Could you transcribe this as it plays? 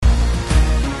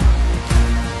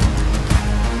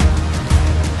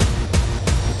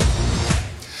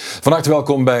Van harte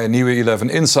welkom bij Nieuwe 11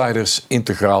 Insiders,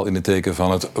 integraal in het teken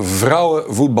van het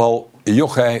vrouwenvoetbal.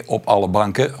 Jochij op alle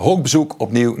banken. Hoog bezoek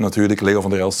opnieuw natuurlijk. Leo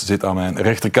van der Elst zit aan mijn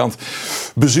rechterkant.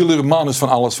 Bezielder Manus van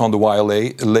alles van de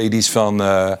YLA. Ladies van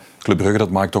Club Brugge, dat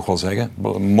mag ik toch wel zeggen.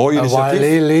 Mooi initiatief.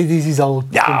 YLA Ladies is al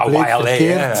compleet YLA,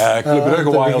 verkeerd. Club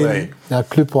Brugge YLA. Ja,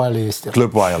 Club YLA is het.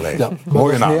 Club YLA. Ja,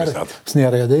 mooie naam is dat. Is niet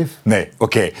erg, Dave? Nee,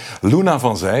 oké. Luna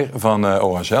van Zijr van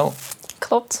OHL.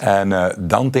 Klopt. En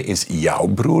Dante is jouw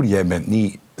broer. Jij bent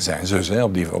niet zijn zus hè,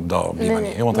 op die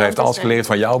manier. Want hij heeft alles geleerd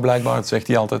van jou blijkbaar, dat zegt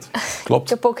hij altijd. Klopt. Ik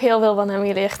heb ook heel veel van hem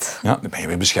geleerd. Ja, dan ben je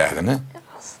weer bescheiden, hè? Ja,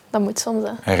 dat moet soms,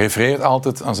 hè. Hij refereert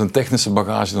altijd aan zijn technische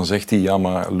bagage. Dan zegt hij, ja,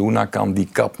 maar Luna kan die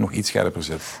kap nog iets scherper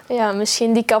zetten. Ja,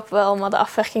 misschien die kap wel, maar de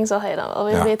afwerking zal hij dan wel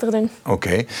weer beter doen.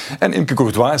 Oké. En Imke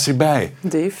Courtois is erbij.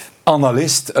 Dave.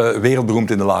 Analist,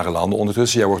 wereldberoemd in de lage landen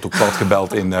ondertussen. Jij wordt ook plat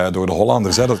gebeld door de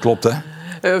Hollanders, hè? Dat klopt, hè?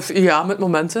 Ja, met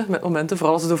momenten.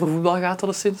 Vooral als het over voetbal gaat,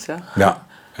 alleszins. Ja.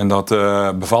 En dat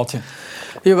bevalt je?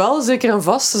 Jawel, zeker en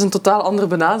vast. Het is een totaal andere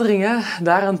benadering. Hè.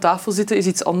 Daar aan tafel zitten is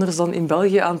iets anders dan in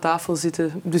België aan tafel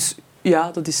zitten. Dus ja,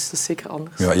 dat is zeker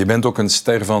anders. Ja, je bent ook een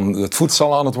ster van het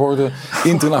voedsel aan het worden.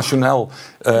 Internationaal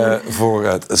voor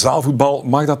het zaalvoetbal.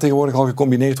 Mag dat tegenwoordig al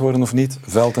gecombineerd worden of niet?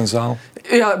 Veld en zaal?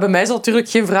 Ja, bij mij is dat natuurlijk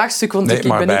geen vraagstuk, want ik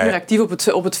ben niet meer actief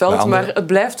op het veld. Maar het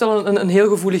blijft wel een heel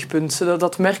gevoelig punt.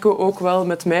 Dat merken we ook wel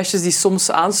met meisjes die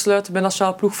soms aansluiten bij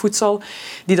Nationale Ploeg Voedsel,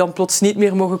 die dan plots niet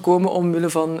meer mogen komen omwille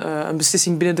van een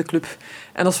beslissing binnen de club.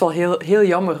 En dat is wel heel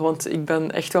jammer, want ik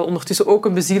ben echt wel ondertussen ook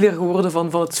een bezieler geworden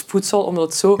van het voedsel, omdat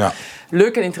het zo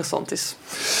leuk en interessant is.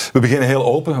 We beginnen heel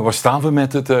open. Waar staan we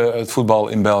met het voetbal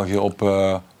in België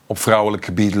op vrouwelijk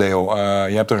gebied, Leo?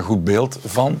 Je hebt er een goed beeld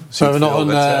van. We hebben nog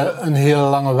een hele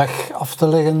lange weg af te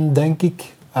leggen, denk ik.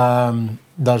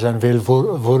 Daar zijn veel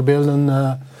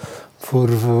voorbeelden voor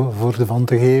van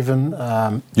te geven.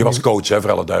 Je was coach, hè,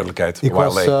 voor alle duidelijkheid. Ik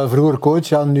was vroeger coach,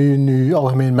 ja, nu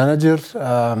algemeen manager.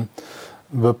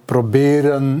 We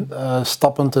proberen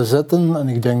stappen te zetten. En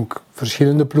ik denk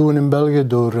verschillende ploegen in België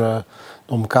door de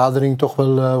omkadering toch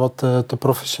wel wat te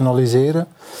professionaliseren.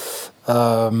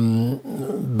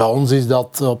 Bij ons is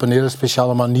dat op een hele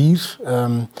speciale manier.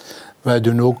 Wij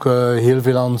doen ook heel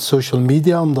veel aan social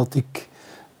media, omdat ik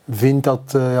vind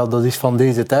dat is van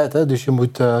deze tijd. Hè. Dus je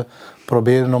moet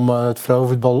proberen om het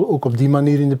vrouwenvoetbal ook op die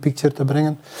manier in de picture te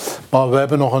brengen. Maar we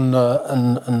hebben nog een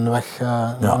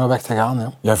lange weg te gaan.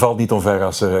 Ja. Jij valt niet omver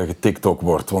als er getiktok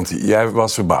wordt, want jij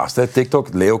was verbaasd. Hè?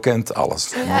 TikTok, Leo kent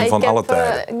alles, van alle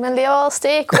tijden. Ik ben Leo al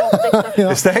steken op TikTok.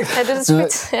 Is het echt? Hij doet het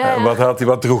goed. Ja.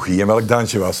 Wat droeg hij en welk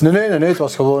dansje was het? Nee, het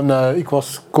was gewoon... ik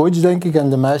was coach, denk ik, en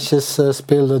de meisjes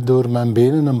speelden door mijn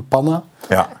benen een panna.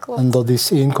 Ja. En dat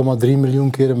is 1,3 miljoen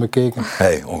keer bekeken.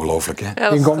 Hey, ongelooflijk, hè?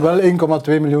 Ja, wel 1,2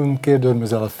 miljoen keer door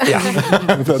mezelf. Ja,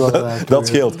 dat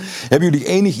scheelt. Hebben jullie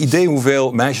enig idee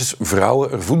hoeveel meisjes,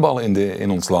 vrouwen er voetballen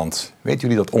in ons land? Weten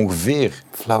jullie dat ongeveer?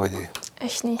 Flauw idee.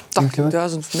 Echt niet.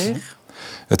 80.000 meer?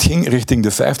 Het ging richting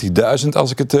de 50.000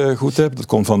 als ik het goed heb. Dat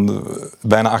komt van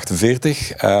bijna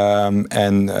 48.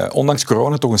 En ondanks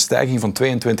corona toch een stijging van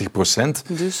 22%.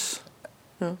 Dus...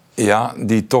 Ja,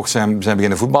 die toch zijn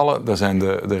beginnen voetballen. Daar zijn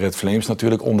de Red Flames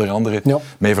natuurlijk onder andere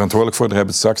mee verantwoordelijk voor. Daar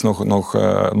hebben we het straks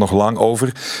nog lang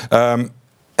over.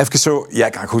 Even zo, jij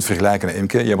kan goed vergelijken,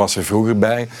 Imke. Jij was er vroeger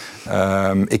bij.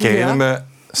 Ik herinner me,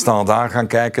 Standaard gaan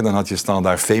kijken, dan had je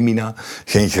Standaard Femina.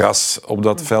 Geen gras op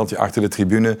dat veldje achter de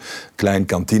tribune. Klein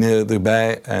kantine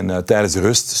erbij. En tijdens de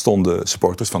rust stonden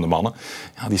supporters van de mannen.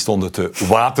 Ja, die stonden te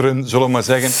wateren, zullen we maar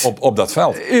zeggen, op dat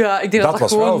veld. Ja, ik denk dat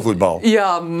was gewoon vrouwenvoetbal.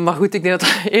 Ja, maar goed, ik denk dat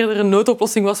dat eerder een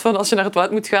noodoplossing was van als je naar het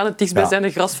woud moet gaan, het dichtstbijzijnde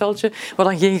grasveldje, waar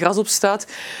dan geen gras op staat.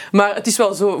 Maar het is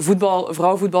wel zo,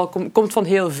 vrouwenvoetbal komt van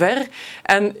heel ver.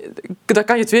 En dat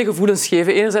kan je twee gevoelens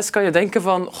geven. Enerzijds kan je denken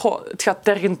van, het gaat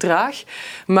tergend traag.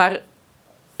 Maar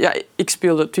ja, ik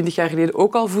speelde 20 jaar geleden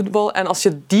ook al voetbal. En als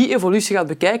je die evolutie gaat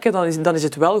bekijken, dan is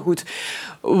het wel goed.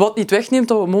 Wat niet wegneemt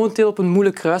dat we momenteel op een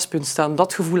moeilijk kruispunt staan.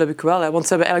 Dat gevoel heb ik wel. Hè. Want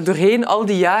ze hebben eigenlijk doorheen al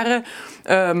die jaren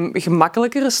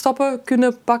gemakkelijkere stappen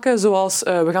kunnen pakken. Zoals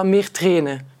we gaan meer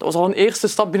trainen. Dat was al een eerste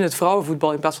stap binnen het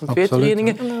vrouwenvoetbal. In plaats van 2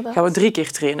 trainingen gaan we 3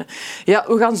 keer trainen. Ja,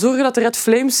 we gaan zorgen dat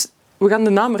we gaan de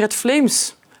naam Red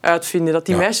Flames uitvinden. Dat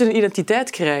die meisjes een identiteit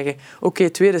krijgen. Oké,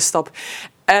 tweede stap.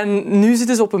 En nu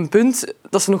zitten ze op een punt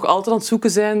dat ze nog altijd aan het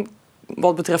zoeken zijn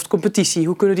wat betreft competitie.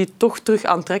 Hoe kunnen die toch terug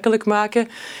aantrekkelijk maken?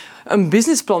 Een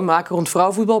businessplan maken rond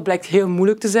vrouwenvoetbal blijkt heel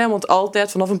moeilijk te zijn, want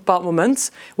altijd vanaf een bepaald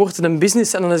moment wordt het een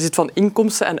business en dan is het van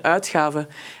inkomsten en uitgaven.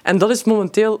 En dat is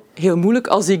momenteel heel moeilijk,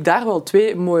 al zie ik daar wel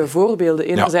 2 mooie voorbeelden.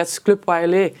 Enerzijds Club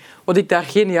YLA, Wat ik daar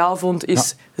geniaal vond,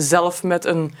 is zelf met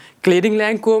een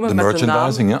kledinglijn komen. De met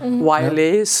merchandising, de naam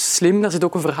YLA, slim, daar zit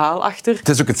ook een verhaal achter. Het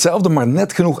is ook hetzelfde, maar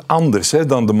net genoeg anders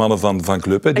dan de mannen van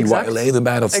Club. Hè. Die YLA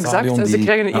erbij, dat stadion. En ze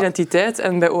krijgen een identiteit.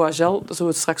 En bij OHL, daar zullen we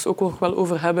het straks ook nog wel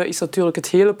over hebben, is natuurlijk het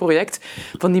hele project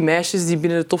van die meisjes die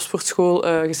binnen de topsportschool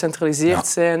gecentraliseerd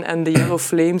zijn en de Yellow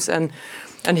Flames en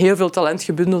heel veel talent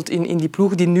gebundeld in die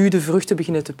ploeg die nu de vruchten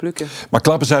beginnen te plukken. Maar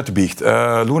klap eens uit de biecht.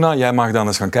 Luna, jij mag dan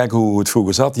eens gaan kijken hoe het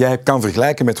vroeger zat. Jij kan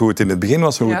vergelijken met hoe het in het begin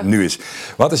was en hoe het nu is.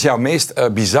 Wat is jouw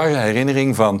meest bizarre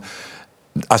herinnering van...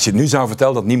 Als je het nu zou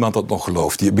vertellen dat niemand dat nog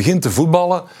gelooft. Je begint te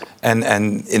voetballen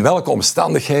en in welke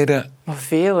omstandigheden... Maar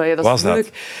veel, hè. Dat is moeilijk.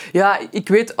 Ja, ik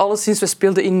weet alleszins, we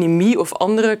speelden in Nimi of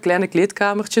andere kleine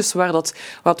kleedkamertjes waar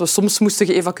we soms moesten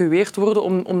geëvacueerd worden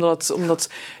omdat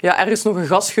ergens nog een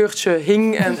gasgeurtje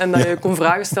hing en dat je kon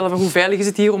vragen stellen van hoe veilig is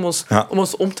het hier om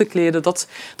ons om te kleden.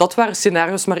 Dat waren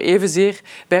scenario's, maar evenzeer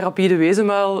bij Rapide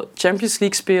Wezenmaal Champions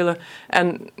League spelen.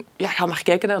 En ga maar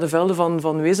kijken naar de velden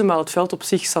van Wezenmaal. Het veld op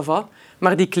zich, ça va.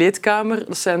 Maar die kleedkamer,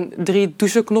 dat zijn 3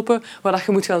 doucheknoppen waar dat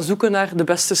je moet gaan zoeken naar de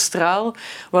beste straal.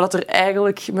 Waar dat er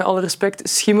eigenlijk, met alle respect,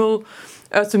 schimmel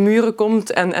uit de muren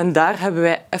komt. En daar hebben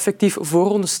wij effectief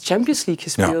voorrondes Champions League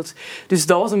gespeeld. Ja. Dus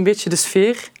dat was een beetje de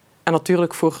sfeer. En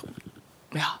natuurlijk voor,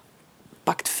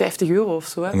 pakt €50 of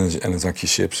zo. Hè. En een zakje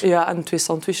chips. Ja, en 2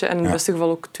 sandwiches. En in het beste geval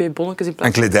ook 2 bonnetjes in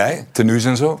plaats. En kledij, tenues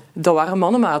en zo? Dat waren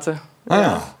mannenmaten.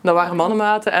 Dat waren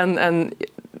mannenmaten en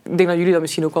ik denk dat jullie dat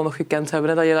misschien ook wel nog gekend hebben.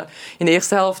 Hè? Dat je in de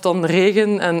eerste helft dan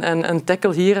regen en een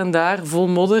tackle hier en daar, vol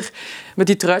modder. Met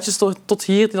die truitjes tot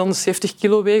hier, die dan 70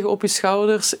 kilo wegen op je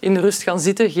schouders. In de rust gaan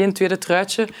zitten, geen tweede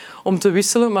truitje om te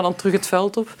wisselen, maar dan terug het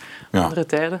veld op. Andere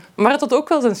tijden. Maar het had ook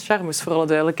wel zijn charmes, voor alle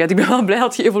duidelijkheid. Ik ben wel blij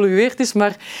dat het geëvolueerd is, maar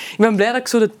ik ben blij dat ik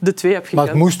zo de 2 heb gekend. Maar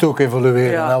het moest ook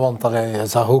evolueren, hè? Want je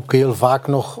zag ook heel vaak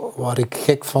nog, waar ik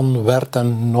gek van werd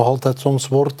en nog altijd soms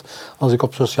word, als ik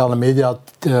op sociale media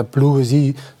ploegen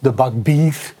zie, de bak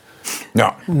bier.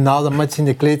 Ja. Na de match in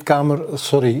de kleedkamer,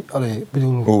 sorry.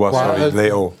 Bedoel, hoe was het,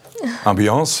 Leo?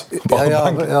 Ambiance?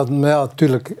 Ja,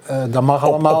 tuurlijk. Dat mag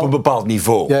allemaal. Op een bepaald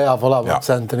niveau. Ja, voilà. Het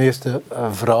zijn ten eerste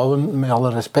vrouwen, met alle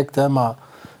respect, hè, maar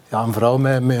een vrouw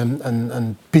met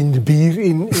een pint bier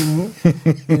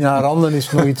in haar handen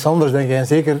is nog iets anders dan jij.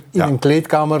 Zeker in een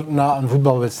kleedkamer na een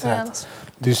voetbalwedstrijd.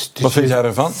 Dus wat vind jij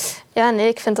ervan? Ja, nee,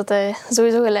 ik vind dat hij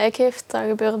sowieso gelijk heeft. Dat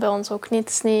gebeurt bij ons ook niet. Het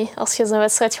is niet als je een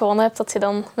wedstrijd gewonnen hebt, dat je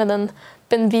dan met een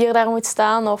pint bier daar moet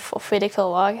staan of weet ik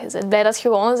veel wat. Je bent blij dat je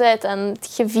gewonnen bent en het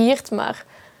gevierd, maar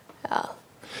ja...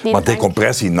 Maar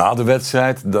decompressie na de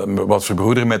wedstrijd, wat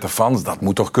verbroederen met de fans, dat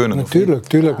moet toch kunnen?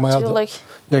 Tuurlijk. Maar ik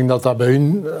denk dat dat bij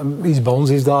hun is, bij ons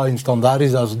is dat, in standaard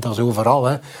is dat is overal.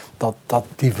 Hè. Dat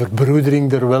die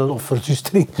verbroedering er wel, of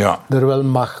verzustering er wel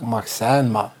mag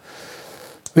zijn, maar...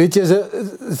 Weet je,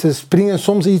 ze springen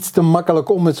soms iets te makkelijk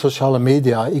om met sociale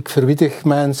media. Ik verwittig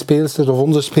mijn speelsters of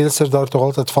onze speelsters daar toch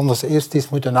altijd van dat ze eerst eens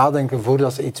moeten nadenken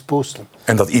voordat ze iets posten.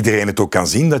 En dat iedereen het ook kan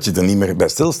zien, dat je er niet meer bij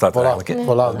stilstaat eigenlijk. Hè?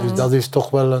 Voilà, dus dat is toch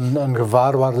wel een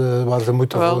gevaar waar ze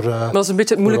moeten voor... dat is een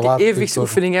beetje een moeilijke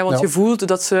evenwichtsoefening, hè, want je voelt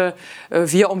dat ze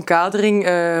via omkadering...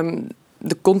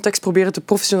 de context proberen te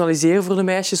professionaliseren voor de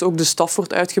meisjes. Ook de staf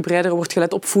wordt uitgebreider, er wordt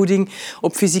gelet op voeding,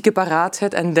 op fysieke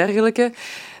paraatheid en dergelijke.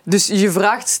 Dus je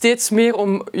vraagt steeds meer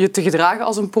om je te gedragen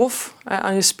als een prof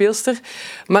aan je speelster.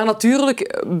 Maar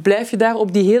natuurlijk blijf je daar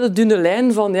op die hele dunne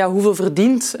lijn van hoeveel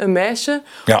verdient een meisje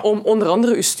om onder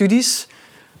andere je studies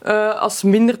als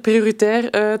minder prioritair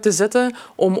te zetten,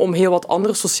 om heel wat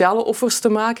andere sociale offers te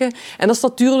maken. En dat is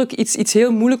natuurlijk iets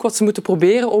heel moeilijk wat ze moeten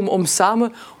proberen om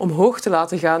samen omhoog te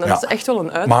laten gaan. En dat is echt wel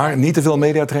een uitdaging. Maar niet te veel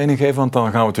mediatraining geven, want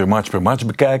dan gaan we het weer match per match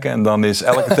bekijken en dan is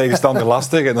elke tegenstander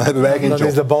lastig en dan hebben wij geen job. Dan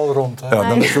is de bal rond. Hè. Ja,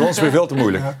 dan is het voor ons weer veel te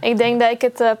moeilijk. Ik denk dat ik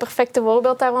het perfecte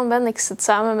voorbeeld daarvan ben. Ik zit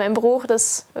samen met mijn broer,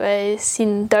 dus wij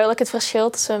zien duidelijk het verschil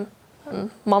tussen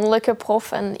een mannelijke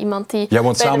prof en iemand die... Jij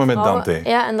woont samen met Dante?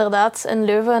 Ja, inderdaad, in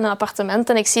Leuven, in een appartement.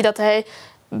 En ik zie dat hij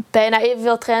bijna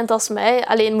evenveel traint als mij.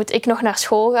 Alleen moet ik nog naar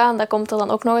school gaan, dat komt er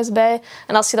dan ook nog eens bij.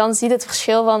 En als je dan ziet het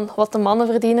verschil van wat de mannen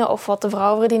verdienen of wat de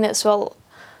vrouwen verdienen, is wel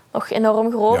nog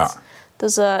enorm groot. Ja.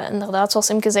 Dus inderdaad, zoals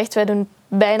Imke zegt, wij doen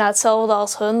bijna hetzelfde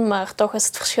als hun, maar toch is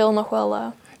het verschil nog wel...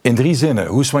 In 3 zinnen,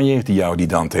 hoe soigneert hij jou, die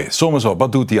Dante? Som eens op,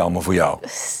 wat doet hij allemaal voor jou?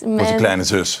 Voor zijn kleine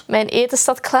zus? Mijn eten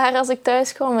staat klaar als ik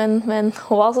thuis kom. Mijn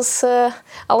was is,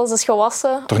 alles is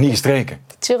gewassen. Toch niet gestreken?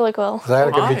 Tuurlijk wel. Dat is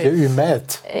eigenlijk een beetje uw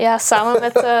meid. Ja, samen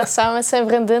met zijn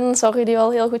vriendin zorgt hij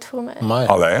wel heel goed voor mij.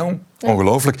 Allee,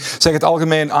 ongelooflijk. Zeg, het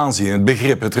algemeen aanzien, het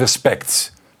begrip, het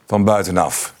respect van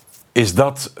buitenaf. Is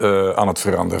dat aan het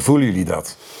veranderen? Voelen jullie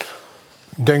dat?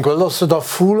 Ik denk wel dat ze dat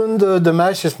voelen, de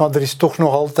meisjes, maar er is toch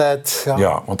nog altijd...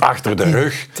 Ja, want achter de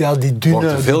rug die dunne,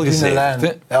 wordt er veel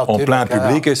gezegd. Op plein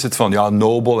publiek is het van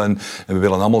nobel en we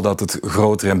willen allemaal dat het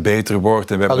groter en beter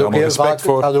wordt en we hebben er allemaal respect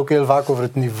voor. Het gaat ook heel vaak over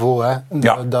het niveau. Hè.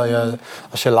 Dat je,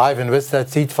 als je live een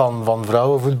wedstrijd ziet van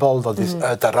vrouwenvoetbal, dat is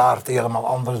uiteraard helemaal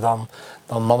anders dan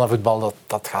mannenvoetbal.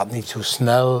 Dat gaat niet zo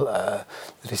snel.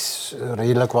 Er is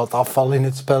redelijk wat afval in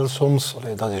het spel soms.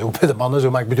 Dat is ook bij de mannen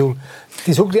zo, maar ik bedoel, het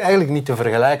is ook eigenlijk niet te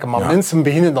vergelijken. Maar mensen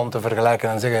beginnen dan te vergelijken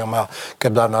en zeggen, maar ik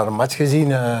heb daar naar een match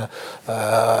gezien,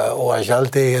 OHL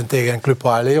tegen Club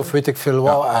Halle of weet ik veel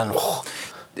wat. En,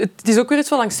 het is ook weer iets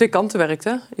wat langs twee kanten werkt.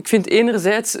 Hè. Ik vind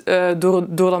enerzijds,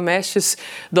 doordat meisjes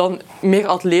dan meer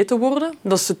atleten worden,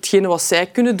 dat is hetgene wat zij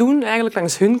kunnen doen, eigenlijk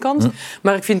langs hun kant.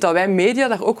 Maar ik vind dat wij media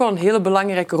daar ook wel een hele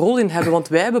belangrijke rol in hebben, want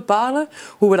wij bepalen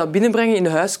hoe we dat binnenbrengen in de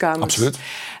huiskamers. Absoluut.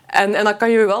 En dan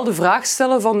kan je je wel de vraag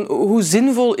stellen van hoe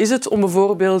zinvol is het om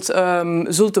bijvoorbeeld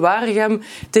Zulte Waregem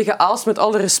tegen Aalst, met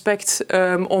alle respect,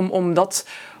 om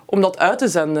dat uit te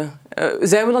zenden.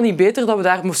 Zijn we dan niet beter dat we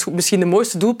daar misschien de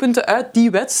mooiste doelpunten uit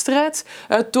die wedstrijd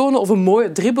uittonen, of een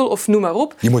mooie dribbel of noem maar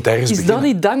op? Je moet ergens beginnen.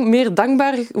 Is dat niet meer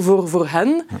dankbaar voor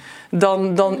hen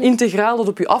dan integraal dat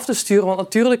op je af te sturen? Want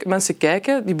natuurlijk, mensen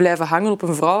kijken, die blijven hangen op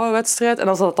een vrouwenwedstrijd en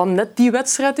als dat dan net die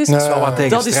wedstrijd is, dat is wel wat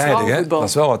tegenstrijdig. Hè? Dat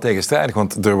is wel wat tegenstrijdig,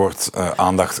 want er wordt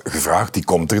aandacht gevraagd, die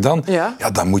komt er dan. Ja,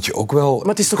 dan moet je ook wel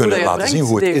kunnen laten zien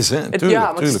hoe het is. Hè?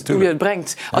 Tuurlijk. Hoe je het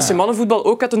brengt. Als je mannenvoetbal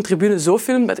ook uit een tribune zo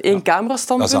filmt met één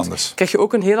camerastandpunt, krijg je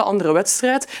ook een hele andere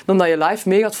wedstrijd dan dat je live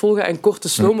mee gaat volgen en korte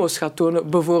slow-mo's gaat tonen,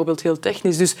 bijvoorbeeld heel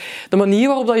technisch. Dus de manier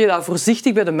waarop je dat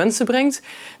voorzichtig bij de mensen brengt,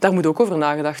 daar moet ook over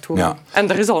nagedacht worden. Ja. En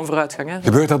er is al een vooruitgang. Hè.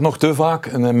 Gebeurt dat nog te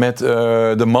vaak met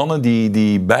de mannen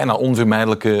die bijna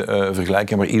onvermijdelijke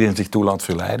vergelijken waar iedereen zich toe laat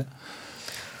verleiden?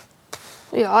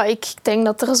 Ja, ik denk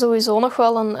dat er sowieso nog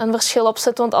wel een verschil op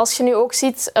zit. Want als je nu ook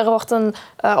ziet, er wordt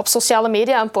op sociale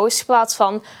media een post geplaatst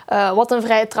van wat een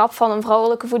vrije trap van een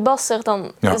vrouwelijke voetbalster.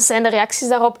 Dan zijn de reacties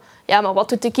daarop, ja, maar wat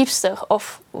doet de keepster?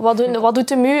 Of wat doet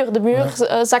de muur? De muur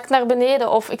zakt naar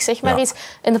beneden. Of ik zeg maar iets.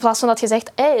 In plaats van dat je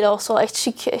zegt, dat was wel echt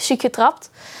chic getrapt.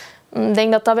 Ik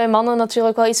denk dat bij mannen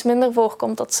natuurlijk wel iets minder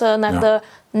voorkomt. Dat ze naar de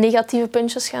negatieve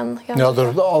puntjes gaan.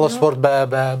 Alles wordt bij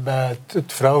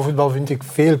het vrouwenvoetbal, vind ik,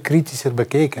 veel kritischer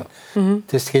bekeken.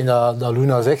 Het is hetgeen dat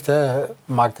Luna zegt,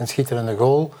 maakt een schitterende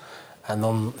goal. En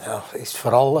dan is het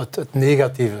vooral het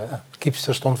negatieve. De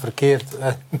keepster stond verkeerd,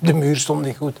 de muur stond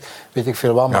niet goed, weet ik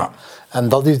veel wat. Maar. En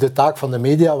dat is de taak van de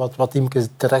media, wat Imke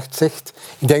terecht zegt.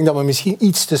 Ik denk dat we misschien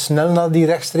iets te snel naar die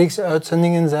rechtstreekse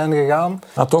uitzendingen zijn gegaan.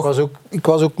 Toch? Ik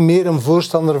was ook meer een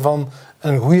voorstander van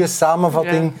een goede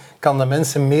samenvatting. Kan de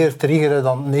mensen meer triggeren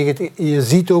dan negatief. Je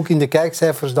ziet ook in de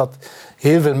kijkcijfers dat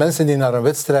heel veel mensen die naar een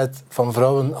wedstrijd van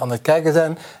vrouwen aan het kijken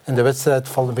zijn en de wedstrijd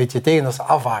valt een beetje tegen, dat ze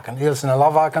afhaken, heel snel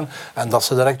afhaken en dat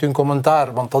ze direct hun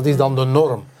commentaar, want dat is dan de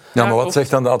norm. Ja, maar wat zegt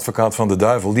dan de advocaat van de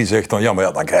duivel? Die zegt dan,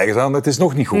 dan krijgen ze aan, het is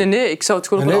nog niet goed. Nee, ik zou het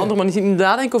gewoon op een andere manier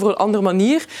nadenken, over een andere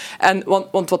manier.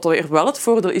 Want wat weer wel het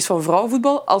voordeel is van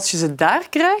vrouwenvoetbal, als je ze daar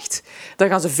krijgt, dan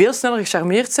gaan ze veel sneller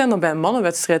gecharmeerd zijn dan bij een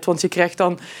mannenwedstrijd. Want je krijgt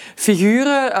dan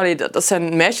figuren, dat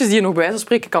zijn meisjes die je nog bij wijze van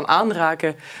spreken kan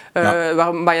aanraken.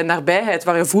 Waar je nabijheid,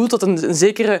 waar je voelt dat een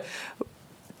zekere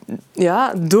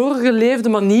doorgeleefde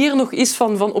manier nog is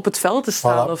van op het veld te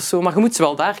staan of zo. Maar je moet ze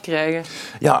wel daar krijgen.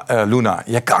 Ja, Luna,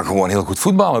 jij kan gewoon heel goed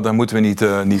voetballen. Daar moeten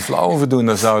we niet flauw over doen.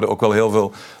 Daar zouden ook wel heel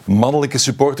veel mannelijke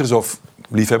supporters of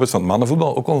liefhebbers van het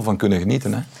mannenvoetbal ook wel van kunnen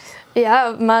genieten. Hè?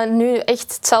 Ja, maar nu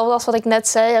echt hetzelfde als wat ik net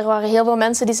zei. Er waren heel veel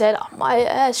mensen die zeiden, amai,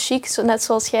 chic, net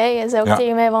zoals jij. Jij zei ook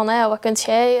tegen mij van, wat kunt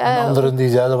jij... En anderen die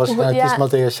zeiden waarschijnlijk, het is maar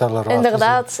tegen Charleroi.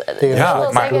 Inderdaad. Ik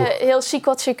wil zeggen, heel chic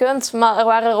wat je kunt. Maar er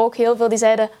waren er ook heel veel die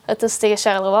zeiden, het is tegen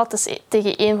Charleroi, het is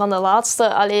tegen een van de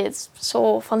laatste. Allee,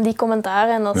 zo van die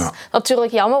commentaren. En dat is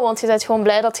natuurlijk jammer, want je bent gewoon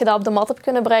blij dat je dat op de mat hebt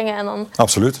kunnen brengen. En dan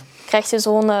absoluut. krijg je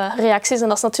zo'n reacties en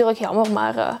dat is natuurlijk jammer.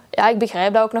 Maar ik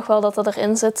begrijp dat ook nog wel dat dat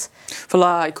erin zit.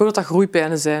 Voilà, ik hoop dat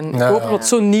groeipijnen zijn. Ik hoop dat het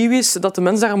zo nieuw is, dat de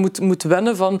mens daar moet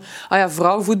wennen van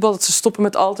vrouwenvoetbal, dat ze stoppen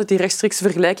met altijd die rechtstreekse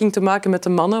vergelijking te maken met de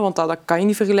mannen, want dat kan je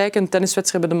niet vergelijken. Een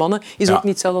tenniswedstrijd bij de mannen is ook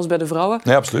niet hetzelfde als bij de vrouwen.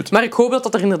 Nee, absoluut. Maar ik hoop dat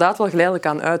dat er inderdaad wel geleidelijk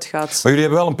aan uitgaat. Maar jullie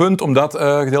hebben wel een punt om dat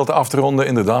gedeelte af te ronden,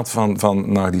 inderdaad,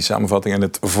 van naar die samenvatting en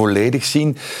het volledig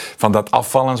zien van dat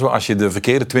afval en zo. Als je de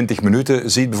verkeerde 20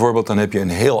 minuten ziet bijvoorbeeld, dan heb je een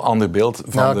heel ander beeld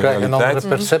van de realiteit. Een andere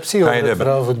perceptie over het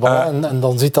vrouwenvoetbal. En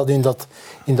dan zit dat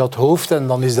in in dat hoofd en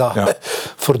dan is dat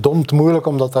verdomd moeilijk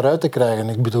om dat eruit te krijgen.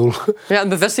 Ik bedoel... Ja, het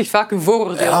bevestigt vaak een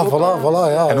vooroordeel. Ja,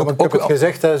 voilà. Ja. En ook, ik heb het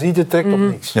gezegd, hij ziet het trekt op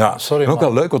niks. Ja. Sorry, en ook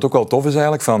wel leuk, wat ook wel tof is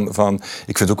eigenlijk,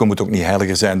 ik vind ook, we moeten ook niet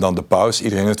heiliger zijn dan de paus.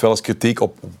 Iedereen heeft wel eens kritiek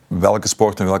op welke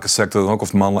sport en welke sector dan ook,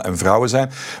 of mannen en vrouwen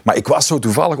zijn. Maar ik was zo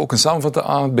toevallig ook een samenvatting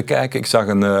aan het bekijken. Ik zag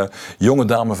een jonge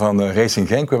dame van Racing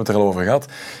Genk, we hebben het er al over gehad.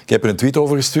 Ik heb er een tweet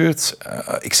over gestuurd.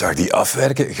 Ik zag die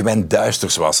afwerken. Gwen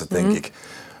Duisters was het, denk ik.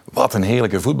 Wat een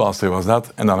heerlijke voetbalster was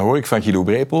dat. En dan hoor ik van Guido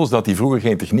Brepoels dat hij vroeger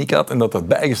geen techniek had en dat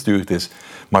bijgestuurd is.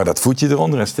 Maar dat voetje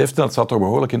eronder en stiften, dat zat toch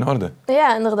behoorlijk in orde.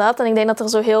 Ja, inderdaad. En ik denk dat er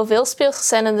zo heel veel spelers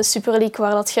zijn in de Super League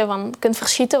waar dat je van kunt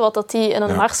verschieten wat dat die in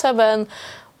een mars hebben en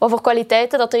wat voor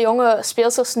kwaliteiten dat de jonge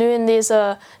speelsters nu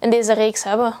in deze reeks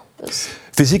hebben. Dus.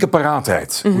 Fysieke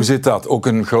paraatheid, hoe zit dat? Ook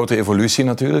een grote evolutie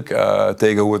natuurlijk,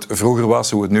 tegen hoe het vroeger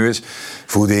was, hoe het nu is.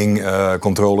 Voeding,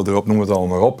 controle erop, noem het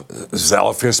allemaal maar op.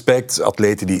 Zelfrespect,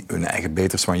 atleten die hun eigen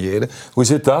beter soigneren. Hoe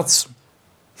zit dat?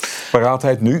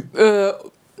 Paraatheid nu?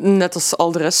 Net als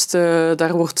al de rest,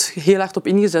 daar wordt heel hard op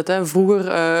ingezet. Hè. Vroeger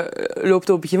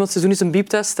loopte op het begin van het seizoen eens een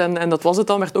bieptest en dat was het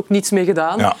dan, werd ook niets mee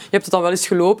gedaan. Ja. Je hebt het dan wel eens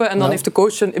gelopen en dan heeft de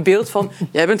coach een beeld van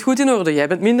jij bent goed in orde, jij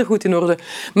bent minder goed in orde.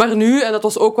 Maar nu, en dat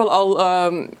was ook wel al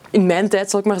in mijn tijd,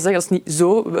 zal ik maar zeggen, dat is niet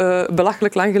zo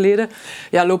belachelijk lang geleden,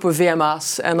 lopen we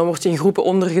VMA's en dan word je in groepen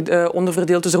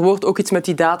onderverdeeld. Dus er wordt ook iets met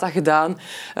die data gedaan.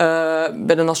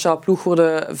 Bij de nationale ploeg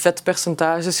worden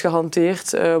vetpercentages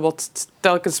gehanteerd, wat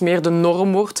telkens meer de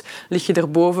norm wordt, lig je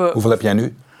erboven. Hoeveel heb jij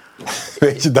nu?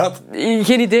 Weet je dat?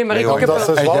 Geen idee, maar ik heb...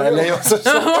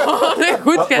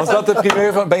 Was dat de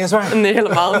primeur van... Ben je zwanger? Nee,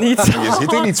 helemaal niet. Je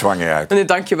ziet er niet zwanger uit. Nee,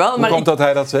 dankjewel. Hoe komt dat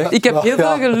hij dat zegt? Ik heb heel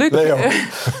veel geluk.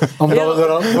 Omdat we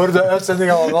er voor de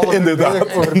uitzending al alles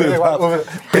over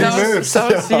primeurs.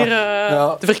 Dat was hier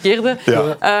de verkeerde.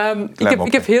 Ja.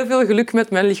 Ik heb heel veel geluk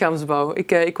met mijn lichaamsbouw. Ik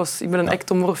ben een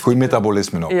ectomorf. Goed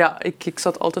metabolisme nog. Ja, ik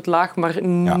zat altijd laag, maar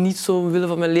niet zo omwille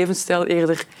van mijn levensstijl.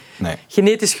 Eerder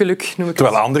genetisch geluk, noem ik het.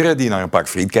 Terwijl anderen die naar een pak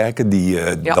friet kijken,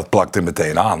 dat plakt er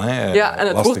meteen aan. Hè. Ja, en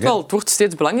het wordt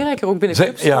steeds belangrijker, ook binnen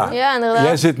clubs. Ja, inderdaad.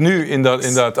 Jij zit nu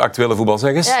in dat actuele voetbal,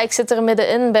 zeg eens. Ja, ik zit er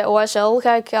middenin. Bij OHL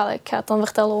ik ga het dan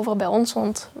vertellen over bij ons,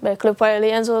 want bij Club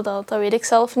Wale en zo, dat weet ik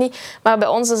zelf niet. Maar bij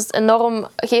ons is het enorm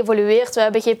geëvolueerd. We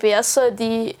hebben GPS'en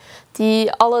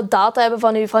die alle data hebben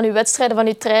van uw wedstrijden, van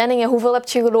uw trainingen. Hoeveel heb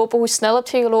je gelopen, hoe snel heb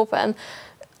je gelopen. En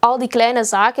al die kleine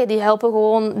zaken die helpen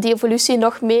gewoon die evolutie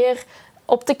nog meer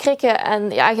op te krikken.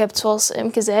 En ja, je hebt, zoals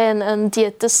Imke zei, een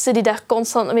diëtiste die daar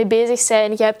constant mee bezig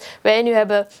zijn. Wij nu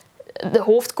hebben de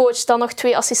hoofdcoach, dan nog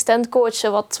 2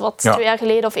 assistentcoachen, wat 2 jaar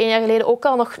geleden of 1 jaar geleden ook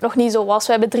al nog niet zo was.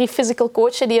 We hebben 3 physical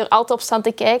coaches die er altijd op staan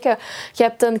te kijken. Je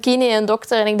hebt een kine en een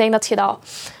dokter en ik denk dat je dat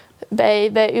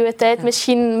bij uw tijd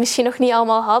misschien nog niet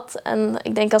allemaal had. En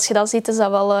ik denk als je dat ziet, is dat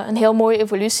wel een heel mooie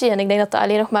evolutie. En ik denk dat dat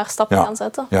alleen nog maar stappen kan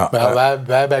zetten. Ja.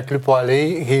 Wij bij Club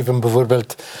Wale geven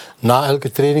bijvoorbeeld na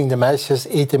elke training de meisjes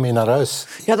eten mee naar huis.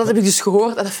 Ja, dat heb ik dus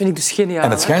gehoord en dat vind ik dus geniaal. En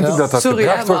het schijnt ook dat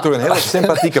gebracht wordt door een hele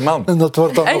sympathieke man. En dat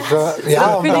wordt dan nog...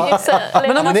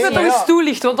 maar dan moet je dat eens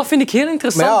toelichten, want dat vind ik heel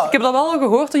interessant. Ik heb dat wel al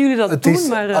gehoord dat jullie dat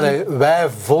doen. Wij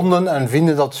vonden en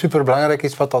vinden dat het superbelangrijk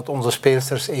is wat dat onze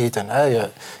speelsters eten.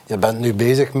 Je bent nu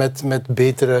bezig met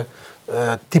betere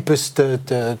types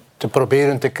te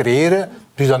proberen te creëren.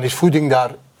 Dus dan is voeding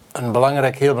daar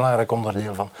een heel belangrijk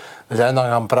onderdeel van. We zijn dan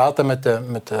gaan praten met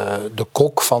de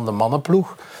kok van de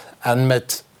mannenploeg en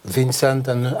met Vincent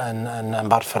en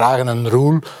Bart Vragen en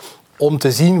Roel om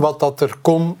te zien wat dat er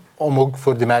kon om ook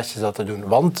voor de meisjes dat te doen.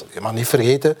 Want, je mag niet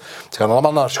vergeten, ze gaan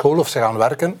allemaal naar school of ze gaan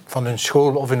werken. Van hun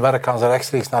school of hun werk gaan ze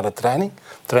rechtstreeks naar de training.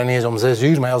 De training is om 6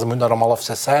 uur, maar ze moeten daar om 5:30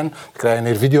 zijn. Ze krijgen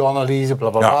hier videoanalyse,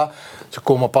 blablabla. Ja. Ze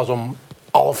komen pas om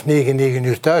 8:30, 9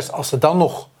 uur thuis. Als ze dan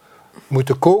nog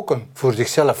moeten koken voor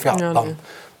zichzelf, dan...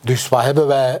 Dus wat hebben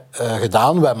wij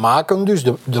gedaan? Wij maken dus,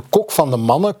 de kok van de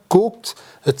mannen kookt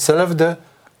hetzelfde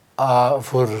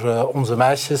voor onze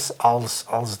meisjes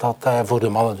als dat hij voor de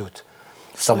mannen doet.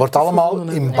 Dus dat wordt allemaal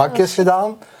in bakjes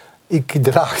gedaan. Ik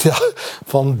draag dat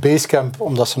van Basecamp,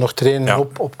 omdat ze nog trainen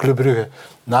op Club Brugge,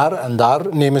 naar. En daar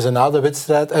nemen ze na de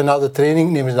wedstrijd en na de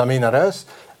training nemen ze dat mee naar huis.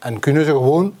 En kunnen ze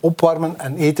gewoon opwarmen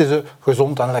en eten ze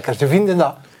gezond en lekker. Ze vinden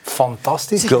dat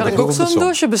fantastisch. Kan ik ook zo'n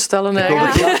doosje bestellen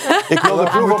eigenlijk? Ik wil de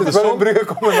proef op de som. Brugge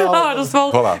komen halen. Dat is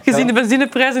wel, gezien de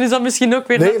benzineprijzen is dat misschien ook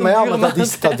weer... Nee, maar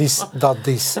dat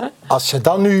is... Als je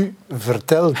dat nu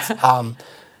vertelt aan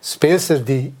speelsters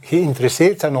die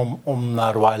geïnteresseerd zijn om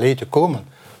naar Wale te komen,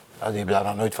 die hebben daar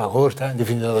nog nooit van gehoord. Hè. Die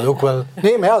vinden dat ook wel...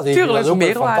 Nee, maar die vinden dat ook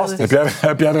wel fantastisch.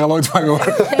 Heb jij er al ooit van gehoord?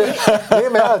 Nee,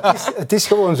 maar het is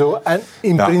gewoon zo. En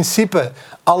in principe,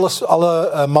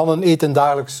 alle mannen eten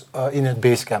dagelijks in het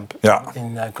Basecamp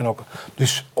in Knokke.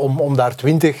 Dus om daar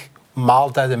 20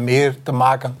 maaltijden meer te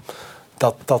maken.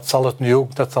 Dat zal het nu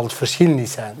ook, dat zal het verschil niet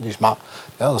zijn. Dus, maar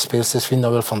ja, de speelsters vinden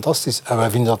dat wel fantastisch en wij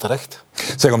vinden dat terecht.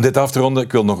 Zeg, om dit af te ronden,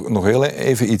 ik wil nog heel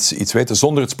even iets weten,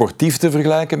 zonder het sportief te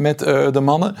vergelijken met de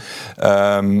mannen.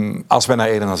 Als wij naar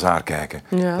Eden Hazard kijken,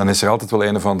 dan is er altijd wel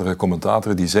een of andere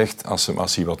commentator die zegt,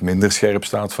 als hij wat minder scherp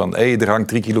staat, van er hangt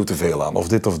 3 kilo te veel aan, of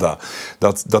dit of dat.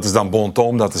 Dat is dan bon ton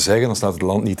om dat te zeggen, dan staat het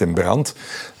land niet in brand.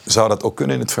 Zou dat ook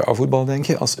kunnen in het vrouwenvoetbal, denk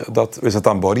je? Is dat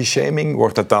dan bodyshaming?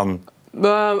 Wordt het dan...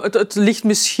 Het ligt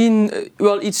misschien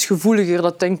wel iets gevoeliger,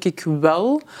 dat denk ik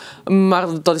wel. Maar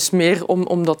dat is meer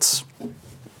omdat...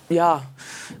 Ja,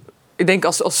 ik denk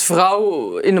als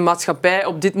vrouw in de maatschappij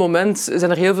op dit moment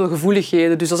zijn er heel veel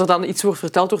gevoeligheden. Dus als er dan iets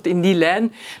verteld wordt in die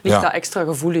lijn, ligt dat extra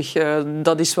gevoelig.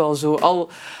 Dat is wel zo.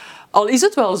 Al is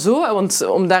het wel zo, want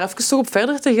om daar even toch op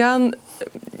verder te gaan,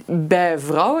 bij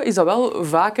vrouwen is dat wel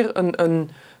vaker een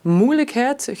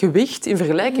moeilijkheid, gewicht in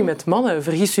vergelijking met mannen.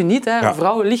 Vergis u niet, hè. Een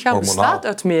vrouwenlichaam bestaat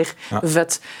uit meer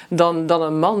vet dan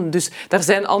een man. Dus daar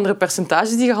zijn andere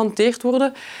percentages die gehanteerd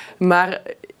worden. Maar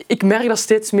ik merk dat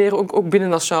steeds meer, ook binnen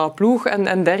de nationale ploeg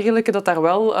en dergelijke, dat daar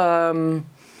wel...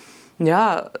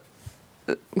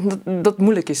 dat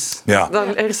moeilijk is. Ja.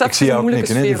 Ik zie jou ook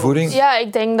knikken in die voeding. Ja,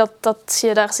 ik denk dat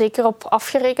je daar zeker op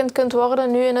afgerekend kunt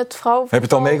worden nu in het vrouwenvoetbal. Heb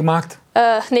je het al meegemaakt?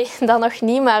 Nee, dat nog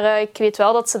niet, maar ik weet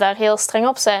wel dat ze daar heel streng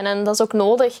op zijn en dat is ook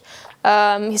nodig.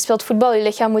 Je speelt voetbal, je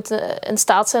lichaam moet in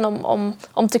staat zijn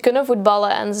om te kunnen voetballen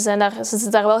en ze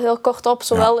zitten daar wel heel kort op,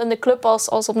 zowel in de club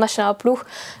als op nationale ploeg.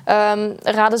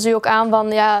 Raden ze je ook aan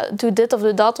van doe dit of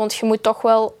doe dat, want je moet toch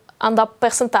wel aan dat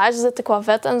percentage zitten qua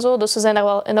vet en zo. Dus ze zijn daar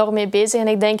wel enorm mee bezig. En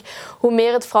ik denk, hoe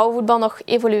meer het vrouwenvoetbal nog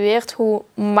evolueert, hoe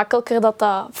makkelijker dat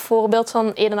voorbeeld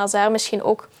van Eden Hazard misschien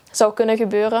ook zou kunnen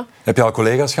gebeuren. Heb je al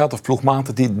collega's gehad of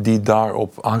ploegmaten die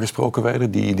daarop aangesproken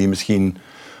werden? Die misschien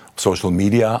op social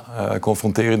media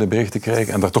confronterende berichten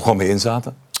kregen en daar toch wel mee in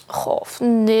zaten? Goh,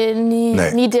 nee,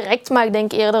 niet direct, maar ik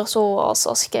denk eerder zo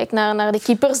als je kijkt naar de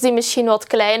keepers die misschien wat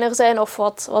kleiner zijn of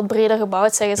wat breder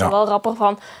gebouwd, zeggen ze wel rapper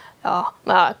van... Ja,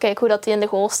 maar kijk hoe dat die in de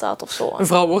goal staat of zo. Een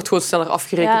vrouw wordt gewoon sneller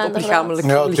afgerekend op lichamelijke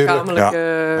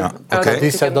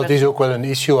dat is ook wel een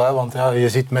issue, hè, want je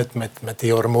zit met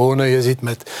die hormonen, je zit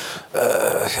met...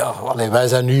 wij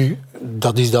zijn nu...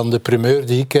 Dat is dan de primeur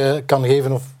die ik kan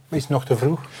geven, of is het nog te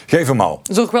vroeg? Geef hem al.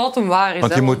 Zorg wel dat het waar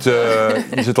is. Want je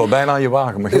zit al bijna aan je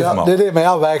wagen, maar geef hem al. Nee,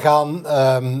 maar wij gaan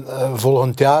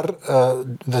volgend jaar...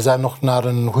 we zijn nog naar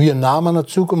een goede naam aan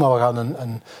het zoeken, maar we gaan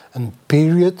een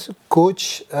period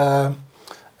coach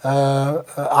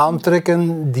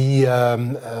aantrekken die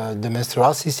de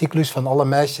menstruatiecyclus van alle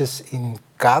meisjes in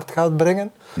kaart gaat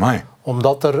brengen. Amai.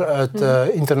 Omdat er uit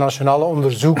internationale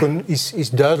onderzoeken is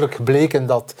duidelijk gebleken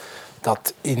dat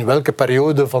in welke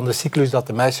periode van de cyclus dat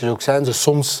de meisjes ook zijn, ze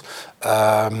soms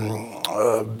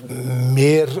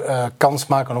meer kans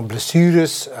maken op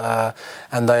blessures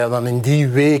en dat je dan in die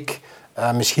week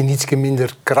misschien iets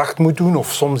minder kracht moet doen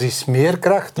of soms iets meer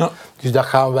kracht. Ja. Dus dat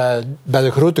gaan wij... Bij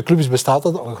de grote clubs bestaat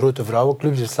dat al, de grote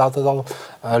vrouwenclubs bestaat dat al.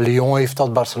 Lyon heeft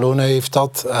dat, Barcelona heeft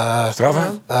dat. Straf, hè?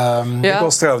 Ook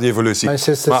wel straf, die evolutie.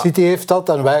 Manchester City heeft dat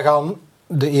en wij gaan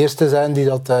de eerste zijn die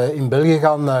dat in België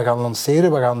gaan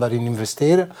lanceren. We gaan daarin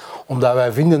investeren, omdat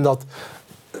wij vinden dat...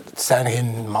 Het zijn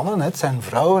geen mannen, het zijn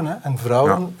vrouwen. Hè. En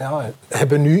vrouwen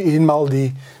hebben nu eenmaal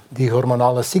die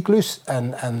hormonale cyclus.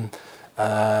 En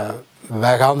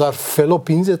wij gaan daar fel op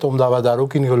inzetten, omdat we daar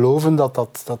ook in geloven dat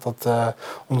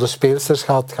onze speelsters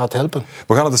gaat helpen.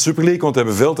 We gaan naar de Super League, want we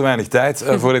hebben veel te weinig tijd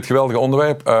voor dit geweldige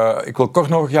onderwerp. Ik wil kort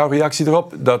nog jouw reactie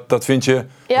erop. Dat vind je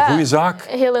een goede zaak?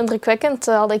 Heel indrukwekkend.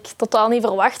 Dat had ik totaal niet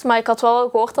verwacht. Maar ik had wel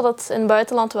gehoord dat het in het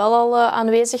buitenland wel al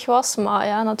aanwezig was. Maar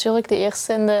ja, natuurlijk, de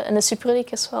eerste in de Super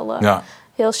League is wel...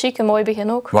 Heel chic, een mooi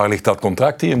begin ook. Waar ligt dat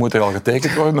contract hier? Moet er al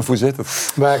getekend worden of hoe zit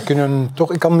het? Wij kunnen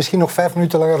toch... Ik kan misschien nog 5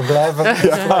 minuten langer blijven.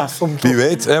 Wie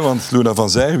weet, hè, want Luna van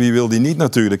Zijr, wie wil die niet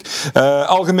natuurlijk.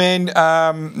 Algemeen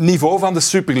niveau van de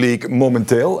Super League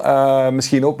momenteel.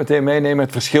 Misschien ook meteen meenemen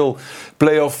het verschil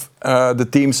play-off, de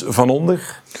teams van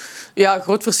onder. Ja,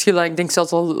 groot verschil. Ik denk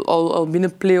zelfs al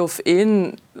binnen play-off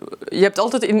 1... Je hebt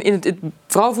altijd in het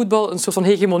vrouwenvoetbal een soort van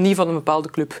hegemonie van een bepaalde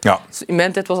club. Ja. Dus in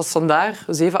mijn tijd was dat Standaard,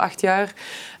 7, 8 jaar.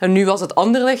 En nu was het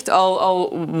Anderlecht.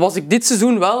 Al was ik dit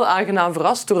seizoen wel aangenaam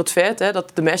verrast door het feit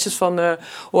dat de meisjes van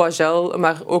OHL,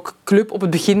 maar ook club op het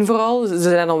begin vooral, ze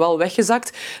zijn dan wel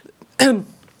weggezakt.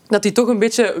 dat die toch een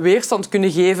beetje weerstand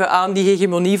kunnen geven aan die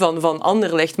hegemonie van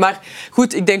Anderlecht. Maar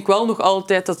goed, ik denk wel nog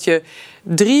altijd dat je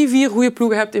 3-4 goede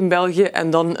ploegen hebt in België en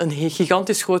dan een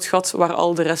gigantisch groot gat waar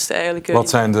al de rest eigenlijk... Wat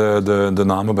zijn de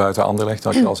namen buiten Anderlecht,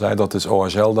 dat je al zei? Dat is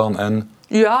OHL dan en...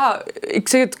 Ja, ik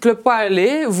zeg het, Club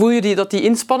Waelé, voel je dat die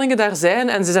inspanningen daar zijn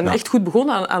en ze zijn echt goed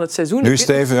begonnen aan het seizoen. Nu,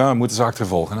 Steven, moeten ze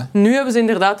achtervolgen. Hè? Nu hebben ze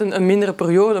inderdaad een mindere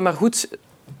periode, maar goed...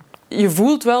 Je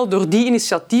voelt wel door die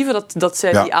initiatieven dat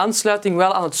zij die aansluiting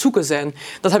wel aan het zoeken zijn.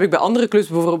 Dat heb ik bij andere clubs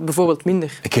bijvoorbeeld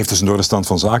minder. Ik geef tussendoor de stand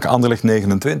van zaken. Anderlecht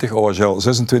 29, OHL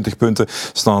 26 punten,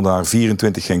 Standaard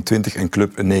 24, Genk 20 en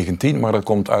Club 19. Maar dat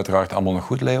komt uiteraard allemaal nog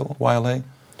goed, Leo, YLA?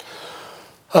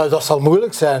 Dat zal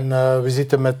moeilijk zijn. We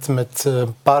zitten met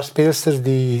een paar speelsters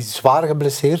die zwaar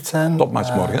geblesseerd zijn.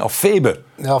 Topmatch morgen. Of Febe.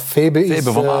 Ja, Febe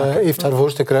heeft haar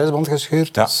voorste kruisband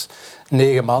gescheurd. Ja. Dus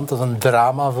 9 maanden, dat is een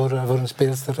drama voor een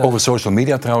speelster. Over social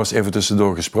media trouwens, even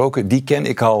tussendoor gesproken. Die ken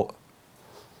ik al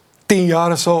 10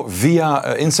 jaar of zo via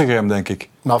Instagram, denk ik.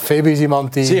 Maar Febe is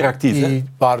iemand die... Zeer actief,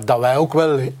 waar dat wij ook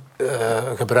wel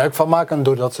gebruik van maken,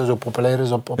 doordat ze zo populair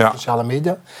is op sociale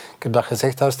media. Ik heb dat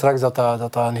gezegd daar straks,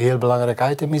 dat een heel belangrijk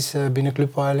item is binnen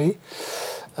Club Waelé.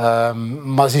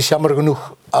 Maar ze is jammer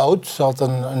genoeg oud. Ze had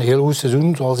een heel goed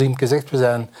seizoen, zoals Imke zegt. We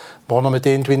zijn begonnen met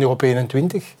 21 op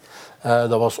 21.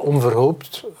 Dat was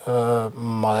onverhoopt,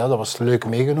 maar ja, dat was leuk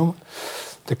meegenomen.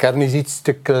 De kern is iets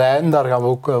te klein, daar gaan we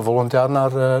ook volgend jaar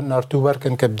naartoe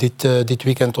werken. Ik heb dit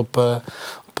weekend op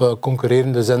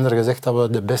concurrerende zender gezegd dat we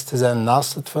de beste zijn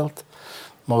naast het veld.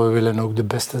 Maar we willen ook de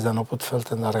beste zijn op het veld.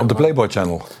 En daar op de Playboy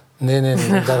Channel? Nee,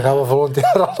 daar gaan we volgend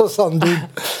jaar alles aan doen.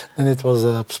 En dit was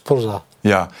op Sporza.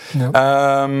 Ja.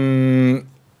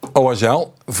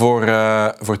 OHL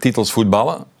voor titels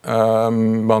voetballen.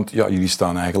 Want ja, jullie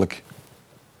staan eigenlijk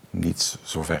niet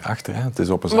zo ver achter. Hè? Het is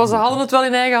op een maar ze hadden het wel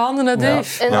in eigen handen, hè,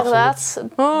 Dave? Ja. Inderdaad.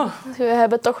 We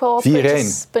hebben toch wel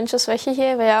puntjes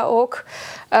weggegeven. Ja, ook.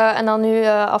 En dan nu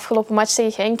afgelopen match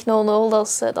tegen Genk 0-0.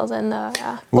 Dat zijn,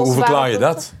 hoe verklaar je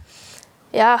dat?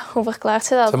 Ja, hoe verklaart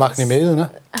je dat? Ze mag niet meedoen, hè?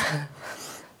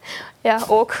 Ja,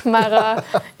 ook. Maar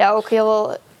ook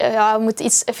heel... we moeten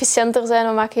iets efficiënter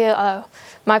zijn. We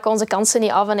maken onze kansen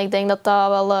niet af. En ik denk dat dat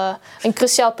wel een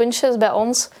cruciaal puntje is bij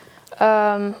ons.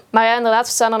 Maar ja, inderdaad,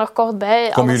 we staan er nog kort bij.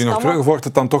 Komen jullie nog terug of wordt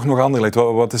het dan toch nog Anderlecht?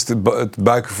 Wat is het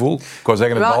buikgevoel? Ik wou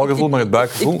zeggen het balgevoel, maar het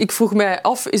buikgevoel? Ik vroeg mij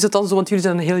af, is het dan zo, want jullie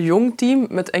zijn een heel jong team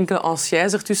met enkele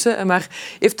anciens ertussen, maar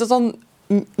heeft dat dan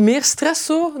meer stress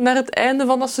zo naar het einde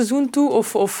van dat seizoen toe?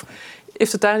 Of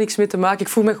heeft het daar niks mee te maken? Ik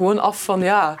vroeg me gewoon af van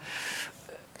ja...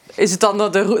 Is het dan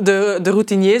de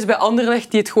routiniers bij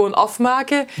Anderlecht die het gewoon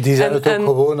afmaken? Die zijn het ook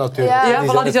gewoon natuurlijk. Ja,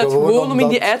 die zijn het gewoon om in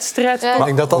die eindstrijd... Ik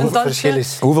denk dat dat het verschil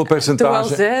is. Hoeveel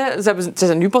percentage? Terwijl zij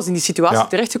zijn nu pas in die situatie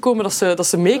terechtgekomen dat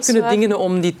ze mee kunnen dingen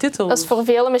om die titel. Dat is voor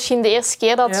velen misschien de eerste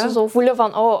keer dat ze zo voelen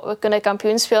van we kunnen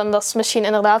kampioen spelen. Dat is misschien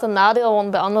inderdaad een nadeel,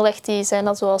 want bij Anderlecht die zijn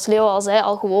dat, zoals Leo al zei,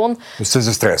 al gewoon. Dus het is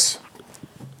een stress?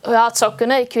 Ja, het zou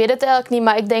kunnen. Ik weet het eigenlijk niet.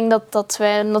 Maar ik denk dat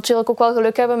wij natuurlijk ook wel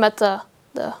geluk hebben met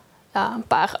een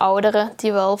paar ouderen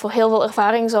die wel voor heel veel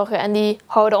ervaring zorgen. En die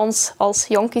houden ons als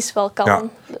jonkies wel kalm.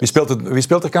 Ja. Wie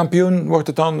speelt er kampioen? Wordt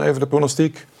het dan even de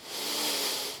pronostiek?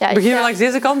 Ja, beginnen we langs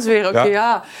deze kant weer. Oké,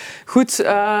 ja. Goed,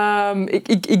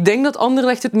 ik denk dat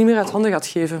Anderlecht het niet meer uit handen gaat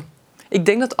geven. Ik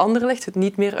denk dat Anderlecht het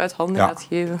niet meer uit handen gaat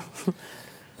geven.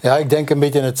 Ja, ik denk een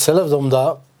beetje hetzelfde,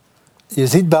 omdat je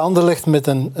zit bij Anderlecht met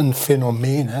een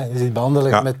fenomeen. Hè. Je zit bij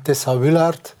Anderlecht met Tessa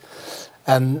Willaert.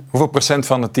 En hoeveel procent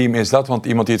van het team is dat? Want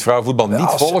iemand die het vrouwenvoetbal niet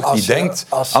volgt, die denkt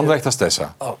Anderlecht als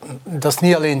Tessa. Dat is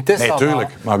niet alleen Tessa. Nee, tuurlijk.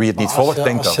 Maar wie het niet volgt,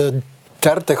 denkt dat. Als je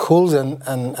 30 goals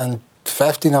en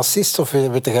 15 assists, of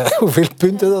weet je hoeveel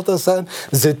punten dat zijn,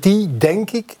 zit die,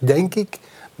 denk ik,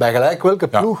 bij gelijk welke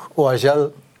ploeg,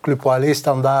 OHL, Club Waelé,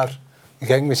 Standaard,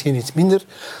 Genk misschien iets minder,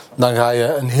 dan ga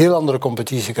je een heel andere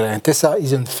competitie krijgen. Tessa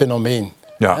is een fenomeen.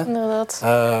 Ja. Inderdaad.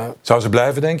 Zou ze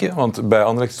blijven, denk je? Want bij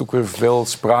Anderlecht is ook weer veel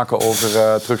sprake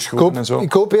over terugschroeven en zo.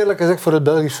 Ik hoop eerlijk gezegd voor het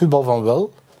Belgisch voetbal van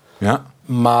wel. Ja.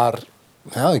 Maar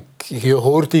je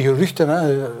hoort die geruchten.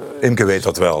 Hè. Imke weet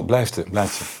dat wel. Blijft ze.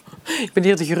 Ik ben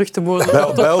hier de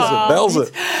geruchtenmoordenaar. Bel ze.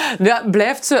 Ja,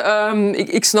 blijft ze.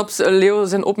 Ik snap Leo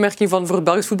zijn opmerking van voor het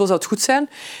Belgisch voetbal zou het goed zijn.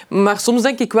 Maar soms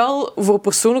denk ik wel voor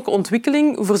persoonlijke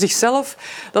ontwikkeling, voor zichzelf,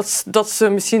 dat ze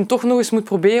misschien toch nog eens moet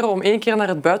proberen om 1 keer naar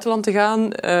het buitenland te gaan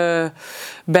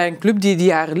bij een club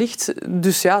die haar ligt.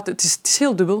 Dus ja, het is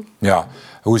heel dubbel. Ja.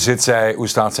 Hoe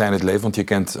staat zij in het leven? Want je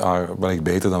kent haar wellicht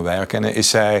beter dan wij haar kennen. Is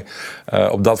zij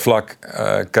op dat vlak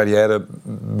carrière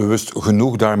bewust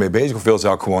genoeg daarmee bezig? Of wil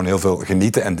zij ook gewoon heel veel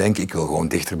genieten en denken, ik wil gewoon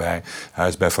dichter bij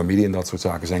huis, bij familie en dat soort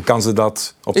zaken zijn? Kan ze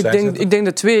dat opzij zetten? Ik denk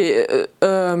de twee.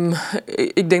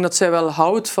 Ik denk dat zij wel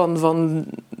houdt van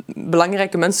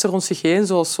belangrijke mensen rond zich heen,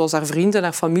 zoals haar vrienden en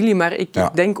haar familie. Maar ik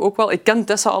denk ook wel, ik ken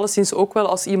Tessa alleszins ook wel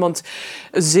als iemand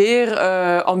zeer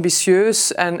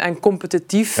ambitieus en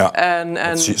competitief. Ja,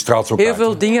 en straalt ook heel uit,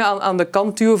 veel dingen aan de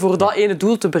kant duwen voor dat ene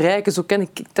doel te bereiken. Zo ken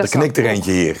ik Tessa. Er knikt er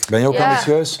eentje hier. Ben je ook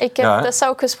ambitieus? Ik heb Tessa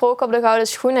ook gesproken op de Gouden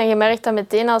Schoen en je merkt dat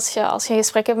meteen als je een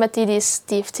gesprek hebt met die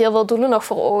heeft heel veel doelen nog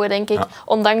voor ogen, denk ik. Ja.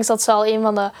 Ondanks dat ze al een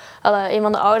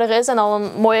van de ouderen is en al een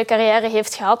mooie carrière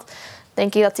heeft gehad,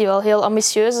 denk ik dat hij wel heel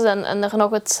ambitieus is en er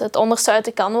nog het onderste uit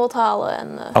de kan wil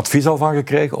halen. Advies al van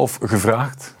gekregen of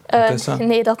gevraagd?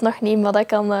 Nee, dat nog niet, maar dat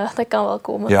kan wel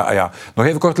komen. Ja. Nog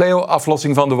even kort, Leo.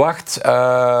 Aflossing van de wacht.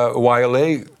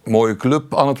 YLA, mooie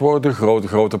club aan het worden.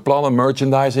 Grote plannen,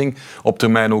 merchandising. Op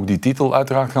termijn ook die titel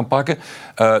uiteraard gaan pakken.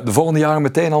 De volgende jaren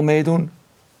meteen al meedoen?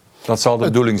 Dat zal de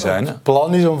bedoeling zijn. Het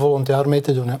plan is om volgend jaar mee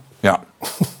te doen. Hè. Ja,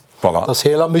 voilà. Dat is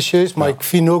heel ambitieus, maar ik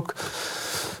vind ook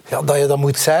dat je dat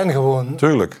moet zijn gewoon.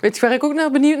 Tuurlijk. Weet je waar ik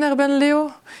ook benieuwd naar ben, Leo?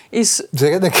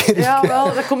 Zeg het een keer. Ja,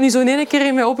 wel, dat komt niet zo in één keer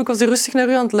in mij op. Ik was hier rustig naar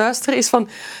u aan het luisteren. Is van,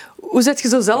 hoe zet je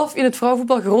zo zelf in het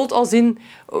vrouwenvoetbal gerold als in,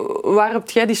 waar heb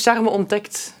jij die charme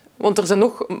ontdekt? Want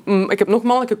ik heb nog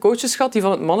mannelijke coaches gehad die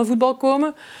van het mannenvoetbal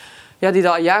komen. Ja, die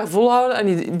dat een jaar volhouden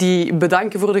en die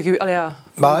bedanken voor de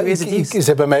gewezen dienst. Ze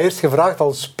hebben mij eerst gevraagd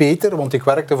als Peter, want ik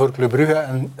werkte voor Club Brugge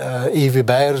en Evie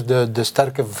Beijers, de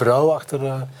sterke vrouw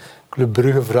achter Club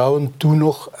Brugge Vrouwen, toen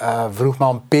nog, vroeg me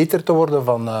aan Peter te worden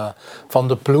van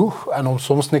de ploeg en om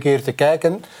soms een keer te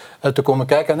komen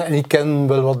kijken. En ik ken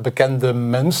wel wat bekende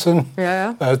mensen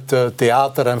uit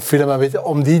theater en film en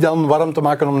om die dan warm te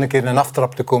maken om een keer een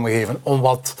aftrap te komen geven, om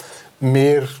wat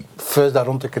meer fuzz daar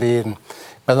rond te creëren.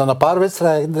 Ik ben dan een paar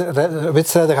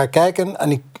wedstrijden gaan kijken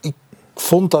en ik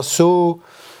vond dat zo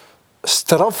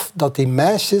straf dat die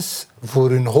meisjes voor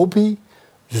hun hobby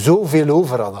zoveel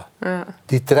over hadden. Ja.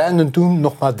 Die trainden toen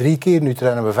nog maar 3 keer, nu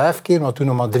trainen we 5 keer, maar toen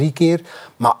nog maar 3 keer.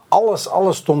 Maar alles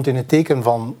stond in het teken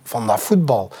van dat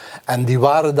voetbal. En die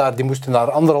waren daar, die moesten daar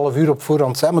 1,5 uur op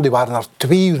voorhand zijn, maar die waren daar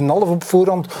 2,5 uur op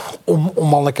voorhand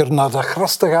om al een keer naar dat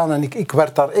gras te gaan. En ik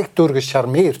werd daar echt door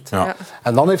gecharmeerd. Ja.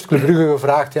 En dan heeft Club Brugge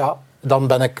gevraagd, dan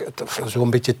ben ik zo'n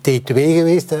beetje T2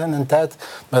 geweest in een tijd.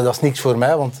 Maar dat is niks voor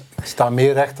mij, want ik sta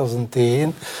meer recht als een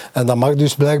T1. En dat mag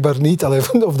dus blijkbaar niet,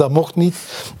 of dat mocht niet.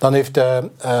 Dan heeft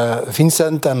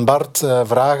Vincent en Bart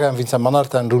vragen, en Vincent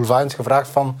Manhart en Roel Vines gevraagd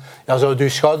van, zou je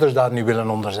schouders daar nu willen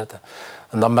onderzetten?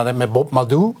 En dan ben ik met Bob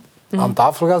Madou aan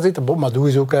tafel gaan zitten. Bob Madou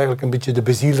is ook eigenlijk een beetje de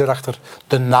bezielder achter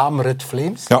de naam Red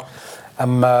Flames. Ja.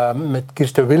 En met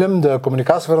Kirsten Willem, de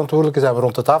communicatieverantwoordelijke, zijn we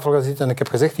rond de tafel gaan zitten en ik heb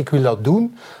gezegd, ik wil dat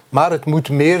doen, maar het moet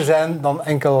meer zijn dan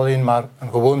enkel alleen maar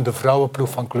gewoon de vrouwenploeg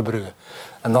van Club Brugge.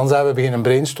 En dan zijn we beginnen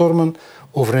brainstormen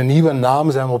over een nieuwe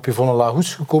naam, zijn we op Yvonne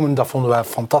Lahoes gekomen, dat vonden wij een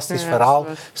fantastisch verhaal.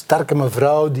 Sterke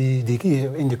mevrouw die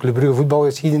in de Club Brugge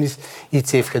voetbalgeschiedenis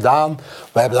iets heeft gedaan.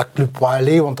 Wij hebben dat Club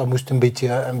YLA, want dat moest een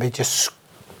beetje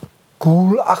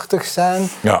cool-achtig zijn,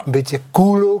 een beetje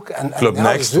cool ook. Club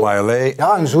Next, YLA.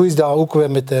 Ja, en zo is dat ook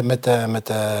weer met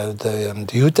de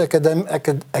Youth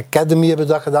Academy hebben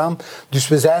we dat gedaan. Dus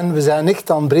we zijn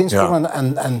echt aan het brainstormen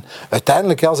en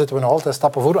uiteindelijk zetten we nog altijd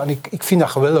stappen voor. En ik vind dat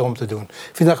geweldig om te doen.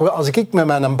 Ik vind dat geweldig. Als ik met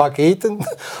mijn bak eten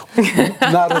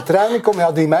naar de training kom,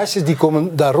 die meisjes die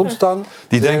komen daar rondstaan.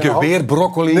 Die denken weer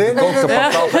broccoli, gekookte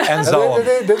pataten en zalm.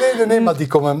 Nee, maar die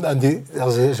komen, en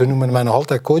ze noemen mij nog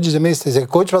altijd coaches de meeste. Die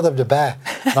zeggen, coach, wat heb je bij?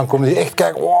 Dan komen die echt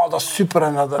kijken, wow, dat is super.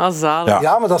 En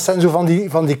ja, maar dat zijn zo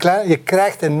van die kleine... Je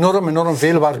krijgt enorm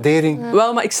veel waardering.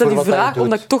 Wel, maar ik stel die vraag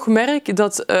omdat ik toch merk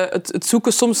dat het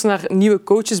zoeken soms naar nieuwe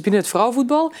coaches binnen het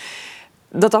vrouwenvoetbal,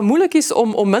 dat moeilijk is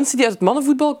om mensen die uit het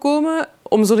mannenvoetbal komen,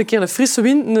 om zo'n keer een frisse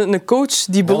wind, een coach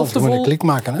die beloftevol... Ja, een klik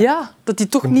maken. Hè? Ja, dat die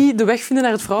toch niet de weg vinden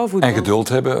naar het vrouwenvoetbal. En geduld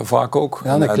hebben vaak ook.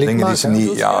 Ja, dingen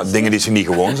die ze niet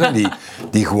gewoon zijn,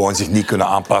 die gewoon zich niet kunnen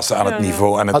aanpassen aan het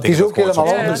niveau. En het is ook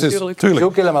helemaal anders. Het is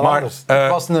ook helemaal anders. Ik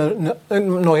was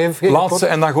nog even... Laatste,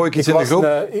 en dan gooi ik iets in de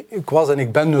groep. Ik was en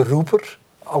ik ben een roeper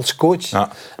als coach. Ja.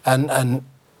 En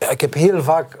ik heb heel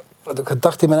vaak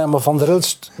gedacht in mijn maar Van der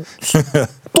Elst,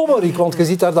 stommerik, want je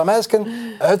ziet daar dat meisje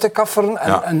uit te kafferen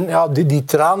en die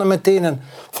tranen meteen. En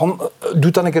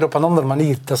doe dat een keer op een andere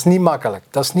manier. Dat is niet makkelijk.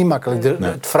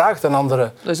 Het vraagt een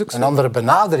andere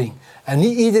benadering. En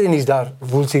niet iedereen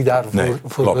voelt zich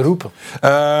daarvoor beroepen.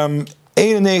 91.553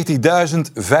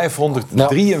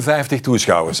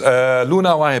 toeschouwers.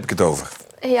 Luna, waar heb ik het over?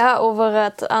 Ja, over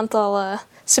het aantal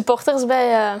supporters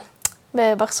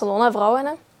bij Barcelona vrouwen.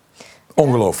 Hè.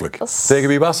 Ongelooflijk. Tegen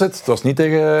wie was het? Het was niet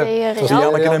tegen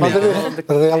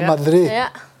Real Madrid.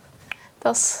 Ja,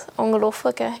 dat is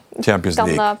ongelooflijk. Hè. Champions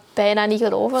League. Ik kan dat bijna niet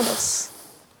geloven.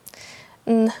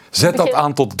 Zet dat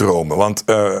aan tot dromen. Want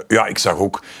ik zag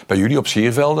ook bij jullie op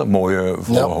Scheervelde, mooie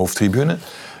volle hoofdtribune.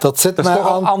 Dat zet is mij toch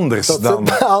al aan, anders dat dan...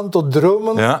 zet mij aan tot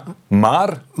dromen. Ja,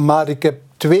 maar... Maar ik heb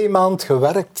 2 maanden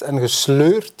gewerkt en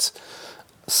gesleurd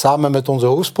samen met onze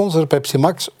hoofdsponsor Pepsi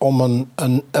Max om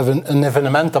een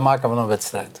evenement te maken van een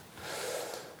wedstrijd.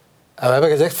 En we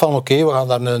hebben gezegd van oké, we gaan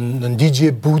daar een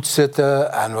DJ-boot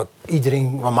zetten en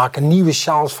we maken nieuwe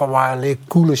sjaals van Wiley,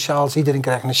 coole sjaals. Iedereen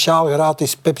krijgt een sjaal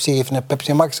gratis, Pepsi heeft een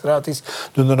Pepsi Max gratis.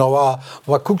 Doen er nog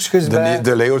wat koekjes bij.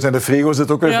 De Leo's en de Frigo's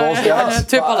zitten ook weer vol. Ja,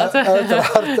 2 paletten.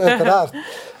 Uiteraard.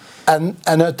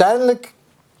 En uiteindelijk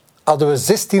hadden we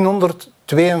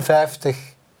 1652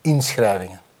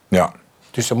 inschrijvingen. Ja.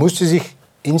 Dus ze moesten zich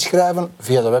inschrijven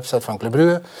via de website van Club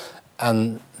Brugge.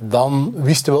 En dan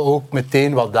wisten we ook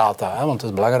meteen wat data, hè, want dat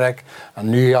is belangrijk. En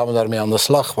nu gaan we daarmee aan de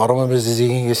slag. Waarom hebben ze zich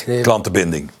ingeschreven?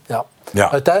 Klantenbinding. Ja.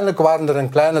 Ja. Uiteindelijk waren er een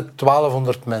kleine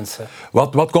 1200 mensen.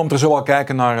 Wat komt er zo al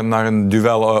kijken naar een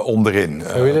duel onderin?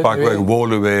 Pakweg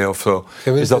Woluwe of zo.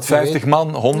 Is dat 50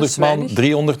 man, 100 man,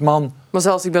 300 man? Maar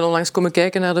zelfs, ik ben onlangs komen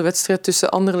kijken naar de wedstrijd tussen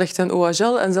Anderlecht en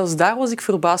OHL. En zelfs daar was ik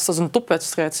verbaasd. Dat is een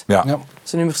topwedstrijd. Ja. Ja.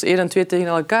 Ze nummers 1 en 2 tegen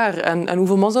elkaar. En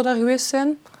hoeveel man zou daar geweest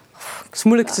zijn? Het is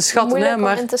moeilijk te schatten. Moeilijk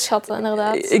maar om in te schatten,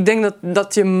 inderdaad. Ik denk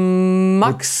dat je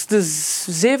max de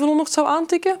 700 zou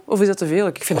aantikken. Of is dat te veel?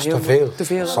 Ik vind Dat dat is heel te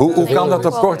veel. Hoe kan dat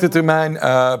op korte termijn?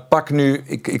 Pak nu,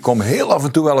 ik kom heel af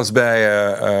en toe wel eens bij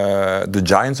de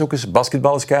Giants ook eens,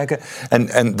 basketballers kijken.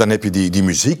 En dan heb je die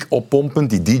muziek oppompend,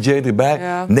 die DJ erbij.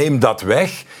 Ja. Neem dat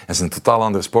weg. Dat is een totaal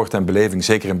andere sport en beleving,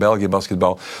 zeker in België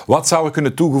basketbal. Wat zou er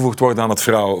kunnen toegevoegd worden aan het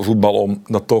vrouwenvoetbal om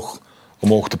dat toch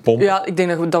omhoog te pompen? Ja, ik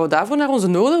denk dat we daarvoor naar onze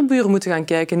noorderburen moeten gaan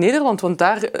kijken. Nederland, want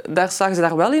daar slagen ze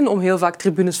daar wel in om heel vaak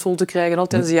tribunes vol te krijgen. Al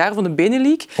tijdens de jaren van de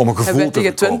Benelux Om een gevoel hebben wij te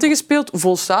tegen Twente gespeeld,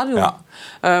 vol stadion.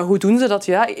 Ja. Hoe doen ze dat?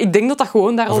 Ja, ik denk dat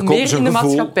gewoon daar al verkopen meer ze in de een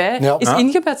gevoel. maatschappij Ja. is Ja.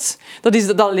 ingebed.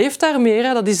 Dat leeft daar meer.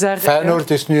 Hè. Dat is daar, Feyenoord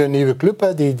is nu een nieuwe club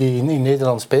hè, die in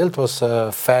Nederland speelt. Het was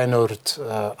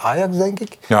Feyenoord-Ajax, denk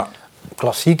ik. Ja.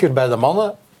 Klassieker bij de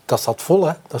mannen, dat zat vol.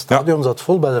 Hè. Dat stadion zat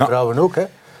vol, bij de vrouwen ook. Hè.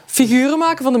 Figuren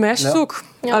maken van de meisjes Ja. ook.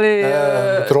 Ja. Allee,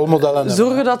 Het rolmodellen.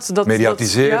 zorgen dat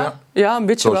Mediatiseren. Ja, een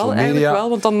beetje Social wel, eigenlijk media. wel.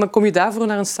 Want dan kom je daarvoor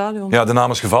naar een stadion. Ja, de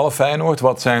naam is gevallen, Feyenoord.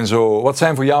 Wat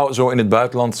zijn voor jou zo in het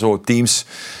buitenland zo teams,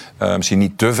 misschien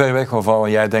niet te ver weg,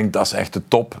 waarvan jij denkt dat is echt de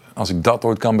top, als ik dat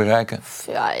ooit kan bereiken?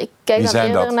 Ja, ik kijk Wie dan zijn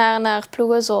eerder dat? naar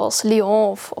ploegen zoals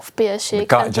Lyon of PSG.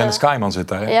 Ik vind, Janice Kaiman zit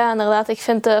daar, hè? ja, inderdaad. Ik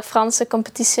vind de Franse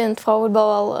competitie in het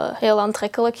vrouwenvoetbal wel heel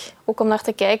aantrekkelijk, ook om naar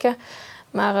te kijken.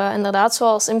 Maar inderdaad,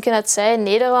 zoals Imke net zei, in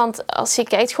Nederland, als je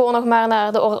kijkt gewoon nog maar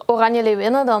naar de Oranje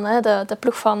Leeuwinnen, dan, de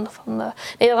ploeg van de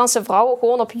Nederlandse vrouwen,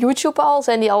 gewoon op YouTube al,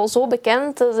 zijn die al zo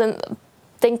bekend. Ik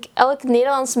denk elk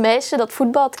Nederlands meisje dat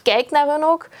voetbalt, kijkt naar hun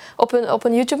ook op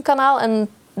een YouTube-kanaal. En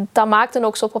dat maakt hen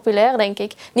ook zo populair, denk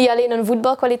ik. Niet alleen hun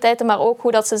voetbalkwaliteiten, maar ook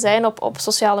hoe dat ze zijn op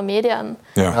sociale media. En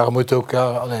Ja, je moet ook,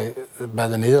 bij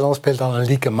de Nederlanders speelt dan een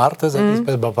Lieke Martens, die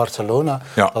speelt bij Barcelona.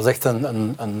 Ja. Dat is echt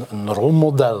een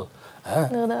rolmodel. Hè.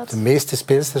 Inderdaad. De meeste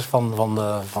speelsters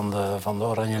van de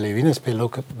Oranje Leeuwinnen spelen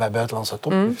ook bij buitenlandse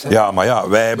topclubs. hè. Ja, maar ja,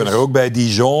 wij hebben er ook bij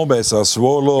Dijon, bij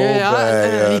Sassuolo, Ja,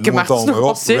 bij Lieke Martens nog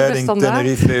gepasseerd bij Reading, Standaard.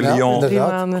 Tenerife, Ja, Lyon,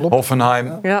 inderdaad, klopt.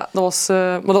 Hoffenheim. Ja,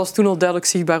 maar dat was toen al duidelijk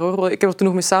zichtbaar, hoor. Ik heb er toen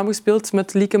nog mee samengespeeld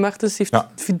met Lieke Martens. Die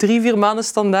heeft 3-4 maanden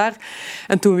Standaard.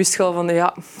 En toen wist je al van,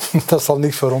 ja, Dat zal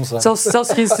niks voor ons zijn.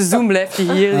 zelfs geen seizoen blijft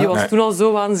je hier. Die was toen al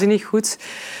zo waanzinnig goed.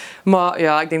 Maar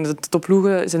ja, ik denk dat de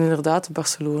topploegen zijn inderdaad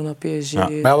Barcelona, PSG.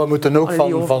 Maar ja, we moeten ook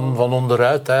Lyon. van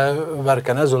onderuit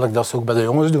werken, hè, zoals dat ze ook bij de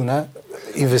jongens doen. Hè.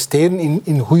 Investeren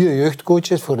in goede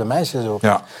jeugdcoaches voor de meisjes ook.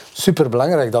 Ja.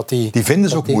 Superbelangrijk dat die... Die vinden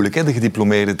ze ook moeilijk, hè, de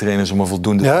gediplomeerde trainers, om een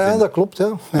voldoende te Ja, vinden. dat klopt.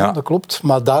 Ja, dat klopt.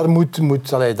 Maar daar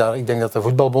ik denk dat de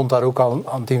voetbalbond daar ook aan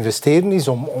het investeren is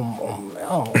om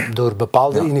door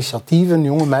bepaalde initiatieven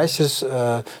jonge meisjes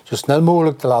zo snel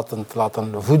mogelijk te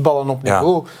laten voetballen op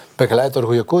niveau, begeleid door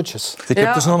goede coaches. Ik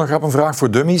heb dus nog een grappige vraag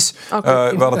voor dummies.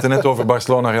 Okay. We hadden het er net over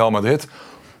Barcelona-Real Madrid.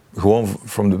 Gewoon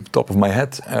from the top of my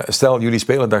head. Stel, jullie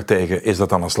spelen daartegen. Is dat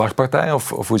dan een slagpartij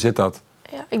of hoe zit dat?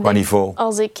 ja, ik Qua denk, niveau.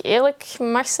 als ik eerlijk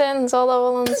mag zijn, zal dat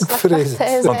wel een vrees het.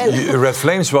 slagpartij Want zijn. Red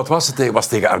Flames, wat was het tegen? Was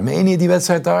het tegen Armenië die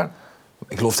wedstrijd daar?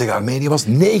 Ik geloof tegen Armenië was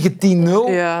het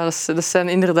 19-0. Ja, dat zijn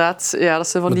inderdaad... Ja, dat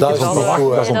zijn van die Maar dat is gevallen. niet goed,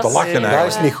 hè. Dat is om te Nee, lachen dat is- Dat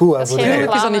eigenlijk. is niet goed. Hè, Dat is voor geen de-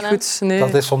 Eigenlijk is dat niet reclame, goed. Nee.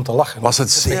 Dat is om te lachen. Was het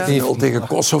 7-0 tegen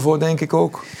Kosovo, denk ik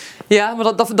ook? Ja,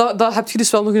 maar dat heb je dus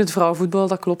wel nog in het vrouwenvoetbal,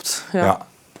 dat klopt. Ja. Ja.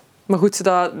 Maar goed,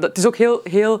 dat is ook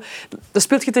heel... Dat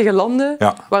speelt je tegen landen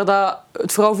waar dat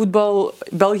het vrouwenvoetbal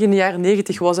België in de jaren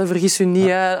 90 was. Hè. Vergis u niet.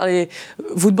 Hè. Allee,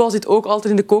 voetbal zit ook altijd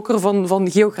in de koker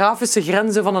van geografische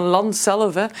grenzen van een land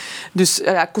zelf. Hè. Dus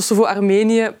Kosovo,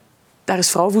 Armenië... Daar is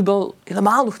vrouwenvoetbal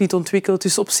helemaal nog niet ontwikkeld.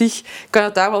 Dus op zich kan je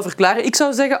het daar wel verklaren. Ik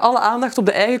zou zeggen, alle aandacht op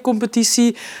de eigen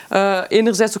competitie.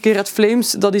 Enerzijds Red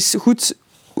Flames, dat is goed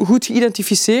goed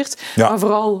geïdentificeerd. Ja. Maar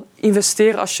vooral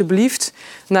investeer alsjeblieft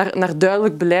naar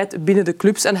duidelijk beleid binnen de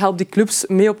clubs en help die clubs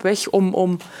mee op weg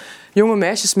om jonge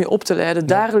meisjes mee op te leiden.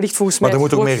 Daar ligt volgens mij. Maar er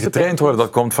moet ook meer getraind worden. Dat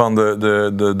komt van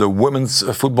de women's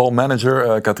football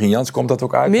manager, Katrien Jans, komt dat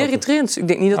ook uit? Meer getraind. Ik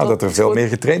denk niet dat er veel meer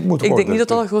getraind moet worden. Ik denk niet dat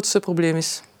dat het grootste probleem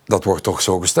is. Dat wordt toch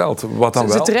zo gesteld. Wat dan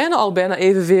wel? Ze trainen al bijna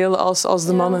evenveel als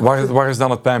de mannen. Waar is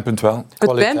dan het pijnpunt wel?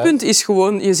 Het pijnpunt is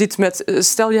gewoon, je zit met,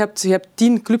 stel je hebt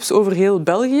 10 clubs over heel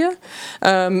België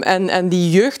en die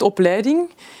jeugdopleiding,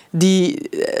 die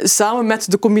samen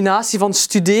met de combinatie van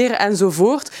studeren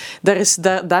enzovoort,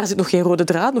 daar zit nog geen rode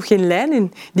draad, nog geen lijn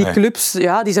in. Die clubs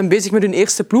die zijn bezig met hun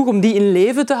eerste ploeg om die in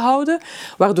leven te houden,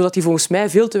 waardoor dat die volgens mij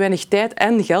veel te weinig tijd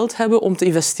en geld hebben om te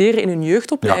investeren in hun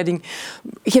jeugdopleiding. Ja.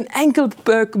 Geen enkel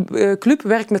club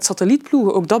werkt met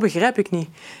satellietploegen, ook dat begrijp ik niet.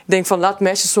 Ik denk van laat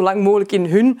meisjes zo lang mogelijk in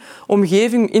hun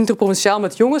omgeving interprovinciaal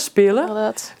met jongens spelen.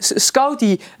 Inderdaad. Scout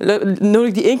die,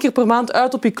 nodig die 1 keer per maand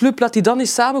uit op je club, laat die dan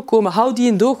eens samenkomen, hou die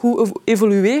in doog. Hoe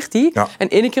evolueert die? Ja. En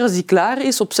ene keer als die klaar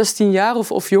is, op 16 jaar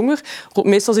of jonger,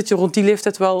 meestal zit je rond die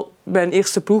leeftijd wel bij een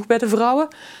eerste ploeg bij de vrouwen,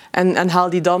 en haal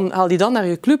die dan naar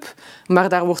je club. Maar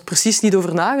daar wordt precies niet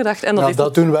over nagedacht. En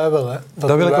dat doen wij wel. Hè.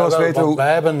 Dat wil ik wel eens weten.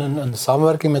 Wij hebben een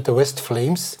samenwerking met de West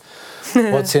Flames.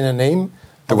 What's in a name?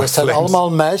 Dat zijn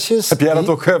allemaal meisjes... Heb jij dat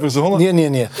ook verzonnen?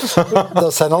 Nee.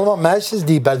 Dat zijn allemaal meisjes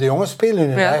die bij de jongens spelen in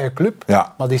hun eigen club.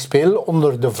 Ja. Maar die spelen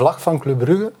onder de vlag van Club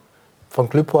Brugge. Van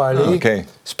Club Wallé,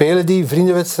 spelen die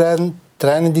vriendenwedstrijden,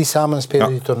 trainen die samen en spelen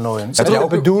die toernooien. Het is de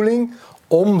bedoeling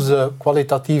om ze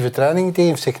kwalitatieve trainingen te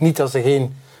geven. Zeg niet dat ze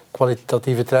geen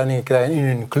kwalitatieve trainingen krijgen in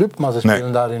hun club, maar ze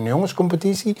spelen daar in een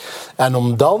jongenscompetitie. En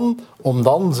om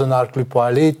dan ze naar Club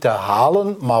Wallé te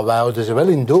halen, maar wij houden ze wel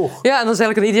in doog. Ja, en dat is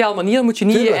eigenlijk een ideale manier. Dan moet je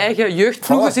niet je eigen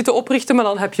jeugdploegen zitten oprichten, maar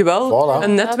dan heb je wel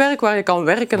een netwerk waar je kan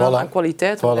werken aan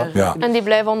kwaliteit. Ja. En die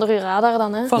blijven onder je radar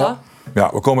dan, hè? Voilà. Ja,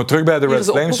 we komen terug bij de Red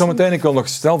Flames zometeen. Ik wil nog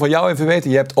snel van jou even weten.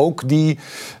 Je hebt ook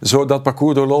dat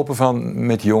parcours doorlopen van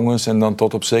met jongens en dan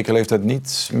tot op zekere leeftijd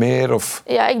niets meer? Of?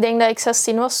 Ja, ik denk dat ik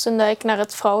 16 was toen ik naar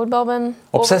het vrouwenvoetbal ben.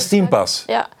 Op 16 pas?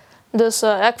 Ja. Dus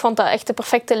ik vond dat echt de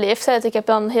perfecte leeftijd. Ik heb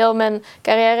dan heel mijn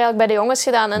carrière eigenlijk bij de jongens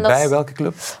gedaan. En bij welke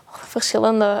club?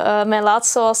 Verschillende. Mijn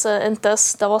laatste was in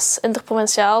Tess. Dat was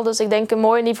interprovinciaal. Dus ik denk een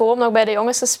mooi niveau om nog bij de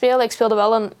jongens te spelen. Ik speelde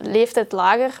wel een leeftijd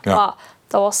lager. Ja. Maar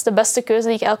dat was de beste keuze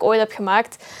die ik eigenlijk ooit heb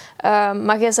gemaakt.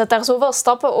 Maar je zet daar zoveel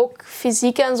stappen, ook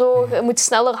fysiek en zo. Je moet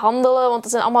sneller handelen, want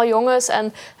het zijn allemaal jongens.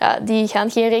 En die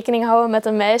gaan geen rekening houden met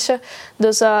een meisje.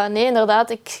 Dus nee, inderdaad,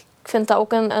 ik vind dat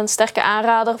ook een sterke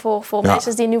aanrader voor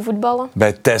meisjes die nu voetballen.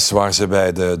 Bij Tess, waar ze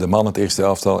bij de mannen het eerste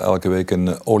elftal elke week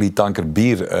een olietanker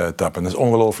bier tappen. Dat is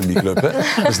ongelooflijk, die club. Hè?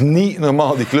 Dat is niet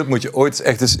normaal. Die club moet je ooit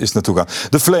echt eens naartoe gaan.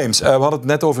 De Flames, we hadden het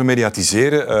net over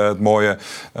mediatiseren. Het mooie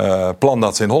plan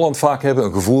dat ze in Holland vaak hebben.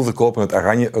 Een gevoel verkopen,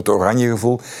 het oranje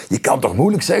gevoel. Je kan toch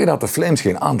moeilijk zeggen dat de Flames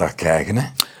geen aandacht krijgen, hè?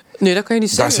 Nee, dat kan je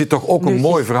niet zeggen. Daar zit toch ook een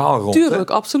mooi verhaal rond? Tuurlijk,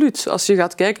 absoluut. Als je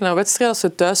gaat kijken naar wedstrijden, als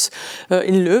ze thuis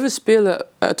in Leuven spelen,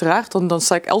 uiteraard, dan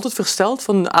sta ik altijd versteld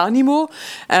van een animo.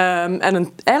 En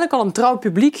eigenlijk al een trouw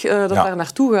publiek dat daar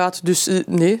naartoe gaat. Dus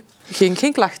nee,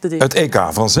 geen klachten. Denk ik. Het EK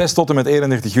van 6 tot en met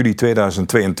 31 juli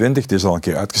 2022. Het is al een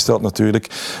keer uitgesteld natuurlijk.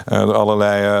 Door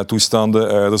allerlei toestanden.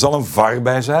 Er zal een VAR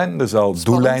bij zijn. Er zal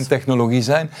doellijntechnologie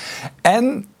zijn.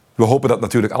 En we hopen dat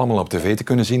natuurlijk allemaal op tv te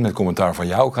kunnen zien met commentaar van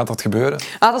jou. Gaat dat gebeuren?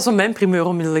 Dat is van mijn primeur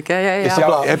onmiddellijk. Hè.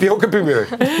 Ja. Heb je ook een primeur?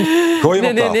 Gooi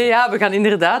hem op tafel. Nee, we gaan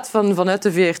inderdaad vanuit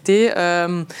de VRT,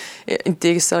 in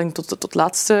tegenstelling tot het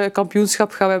laatste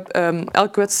kampioenschap, gaan we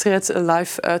elke wedstrijd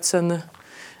live uitzenden.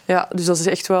 Ja, dus dat is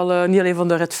echt wel niet alleen van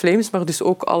de Red Flames, maar dus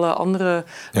ook alle andere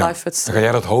live wedstrijden. Ga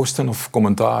jij dat hosten of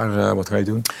commentaar? Wat ga je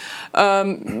doen?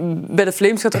 Bij de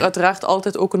Flames gaat er uiteraard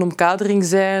altijd ook een omkadering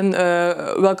zijn.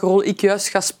 Welke rol ik juist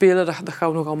ga spelen, dat gaan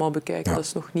we nog allemaal bekijken. Dat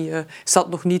is staat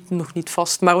nog niet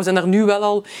vast. Maar we zijn er nu wel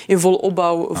al in volle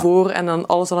opbouw voor en dan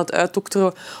alles aan het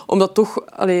uitdokteren. Om dat toch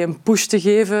een push te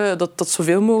geven, dat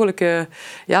zoveel mogelijk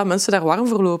mensen daar warm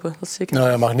voor lopen. Dat is zeker.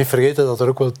 Nou, je mag niet vergeten dat er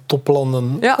ook wel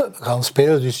toplanden gaan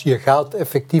spelen. Dus je gaat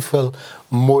effectief wel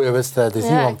mooie wedstrijden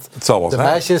zien. Want de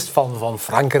meisjes van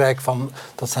Frankrijk,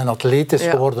 dat zijn atletes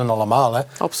geworden allemaal. Hè.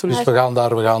 Absoluut. Dus we gaan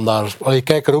daar. Ik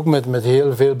kijk er ook met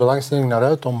heel veel belangstelling naar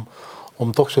uit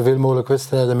om toch zoveel mogelijk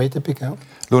wedstrijden mee te pikken. Hè.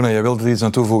 Luna, jij wilde er iets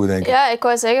aan toevoegen, denk ik. Ja, ik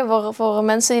wou zeggen, voor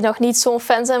mensen die nog niet zo'n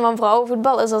fan zijn van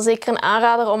vrouwenvoetbal, is dat zeker een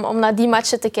aanrader om naar die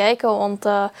matchen te kijken. Want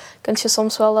kun je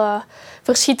soms wel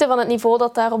verschieten van het niveau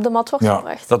dat daar op de mat wordt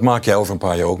gebracht. Dat maak jij over een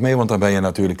paar jaar ook mee, want dan ben je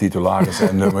natuurlijk titularis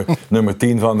en nummer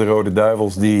 10 van de Rode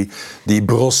Duivels, die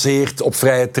brosseert op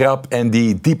vrije trap en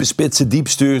die diepe spitsen diep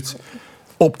stuurt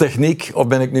op techniek. Of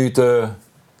ben ik nu te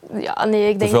Ja, nee,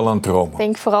 ik denk, wel aan het dromen. Ik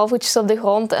denk vooral voetjes op de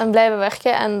grond en blijven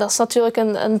werken. En dat is natuurlijk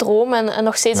een droom en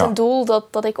nog steeds een doel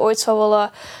dat ik ooit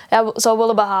zou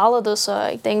willen behalen. Dus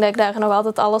ik denk dat ik daar nog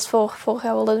altijd alles voor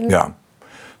ga willen doen. Ja.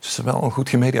 Ze is wel een goed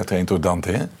gemediatraind door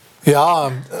Dante, hè? Ja.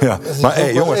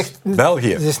 Maar jongens, echt,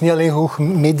 België. Het is niet alleen goed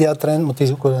mediatraind, maar het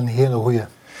is ook wel een hele goeie.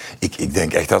 Ik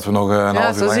denk echt dat we nog een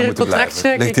half uur lang moeten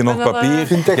blijven. Ligt hier nog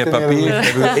papier? Ik heb papier.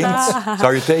 Hebben we inkt?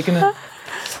 Zou je tekenen?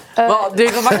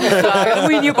 Dat mag niet vragen. Daar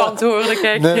moet je niet op antwoorden.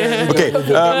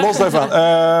 Oké, los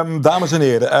daarvan. Dames en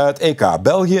heren, het EK.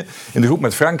 België in de groep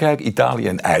met Frankrijk, Italië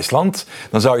en IJsland.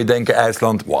 Dan zou je denken,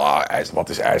 IJsland, wat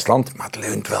is IJsland? Maar het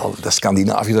leunt wel. De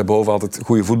Scandinavië daarboven, altijd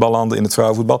goede voetballanden in het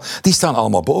vrouwenvoetbal. Die staan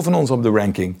allemaal boven ons op de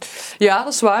ranking. Ja,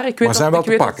 dat is waar. Ik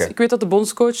weet dat de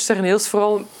bondscoach Serneels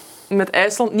vooral met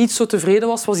IJsland niet zo tevreden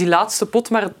was die laatste pot,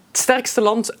 maar het sterkste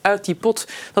land uit die pot.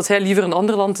 Dat hij liever een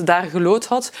ander land daar gelood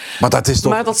had. Maar dat is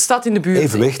toch maar dat staat in de buurt.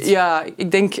 Evenwicht? Ja,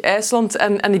 ik denk IJsland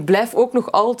en ik blijf ook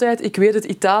nog altijd, ik weet het,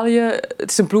 Italië,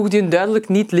 het is een ploeg die duidelijk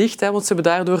niet ligt, hè, want ze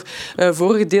hebben daardoor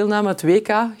vorige deelname het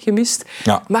WK gemist.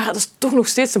 Ja. Maar dat is toch nog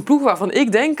steeds een ploeg waarvan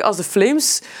ik denk, als de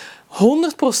Flames 100%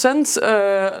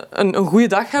 een goede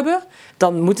dag hebben,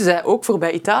 dan moeten zij ook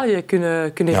voorbij Italië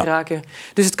kunnen geraken.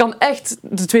 Dus het kan echt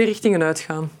de twee richtingen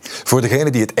uitgaan. Voor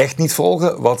degenen die het echt niet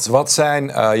volgen, wat zijn,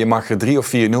 je mag er 3 of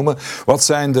 4 noemen, wat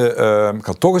zijn ik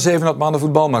ga toch eens even naar het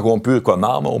mannenvoetbal, maar gewoon puur qua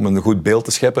namen, om een goed beeld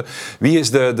te scheppen. Wie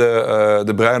is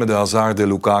de Bruyne, de Hazard, de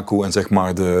Lukaku en zeg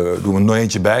maar, doen we er nog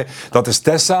eentje bij. Dat is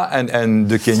Tessa en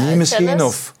de Kenny misschien,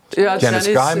 of... Ja,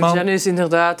 Giannis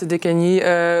inderdaad, de Kenny.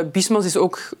 Biesmans is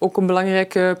ook een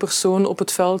belangrijke persoon op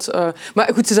het veld. Maar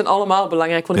goed, ze zijn allemaal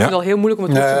belangrijk. Want ik vind het al heel moeilijk om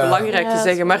het woordje belangrijk te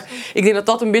zeggen. Maar ik denk dat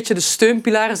dat een beetje de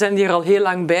steunpilaren zijn die er al heel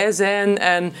lang bij zijn.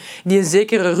 En die een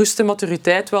zekere rust en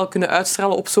maturiteit wel kunnen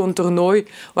uitstralen op zo'n toernooi.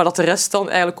 Waar dat de rest dan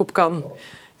eigenlijk op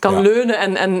kan leunen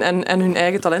en hun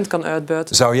eigen talent kan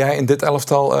uitbuiten. Zou jij in dit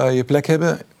elftal je plek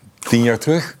hebben? 10 jaar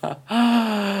terug?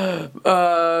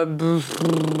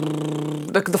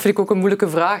 Dat vind ik ook een moeilijke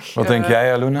vraag. Wat denk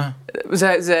jij, Luna?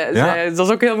 Dat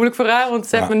is ook heel moeilijk voor haar, want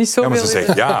zij heeft me niet zoveel... Ja, maar ze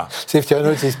zegt ja. Ze heeft jou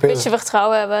nooit zien spelen. Een beetje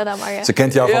vertrouwen hebben, dat mag je. Ze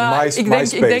kent jou van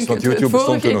MySpace, want YouTube bestond toen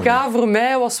nog niet. Het vorige EK voor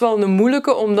mij was wel een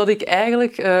moeilijke, omdat ik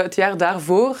eigenlijk het jaar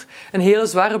daarvoor een hele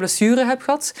zware blessure heb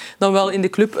gehad. Dan wel in de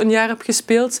club een jaar heb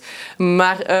gespeeld.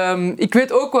 Maar ik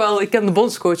weet ook wel, ik ken de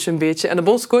bondscoach een beetje. En de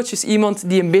bondscoach is iemand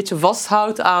die een beetje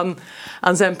vasthoudt aan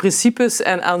zijn principes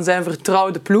en aan zijn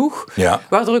vertrouwde ploeg. Ja.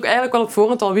 Waardoor ik eigenlijk wel op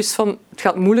voorhand al wist van het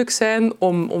gaat moeilijk zijn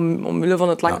omwille van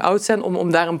het lang oud zijn,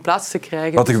 om daar een plaats te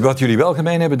krijgen. Wat jullie wel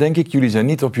gemeen hebben, denk ik, jullie zijn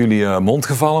niet op jullie mond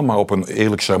gevallen, maar op een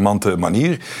eerlijk charmante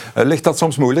manier. Ligt dat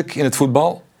soms moeilijk in het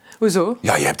voetbal? Hoezo?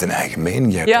 Ja, je hebt een eigen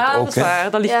mening. Dat is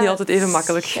waar. Dat ligt niet altijd even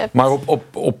makkelijk. Maar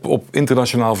op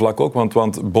internationaal vlak ook,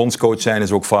 want bondscoach zijn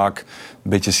is ook vaak een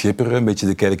beetje schipperen, een beetje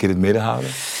de kerk in het midden houden.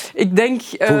 Ik denk...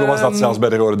 Vroeger was dat zelfs bij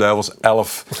de Rode Duivels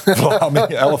 11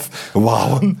 Vlamingen, 11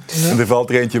 Walen. En er valt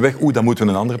er eentje weg. Dan moeten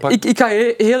we een andere pakken. Ik ga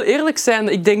heel eerlijk zijn.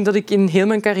 Ik denk dat ik in heel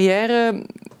mijn carrière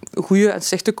goede en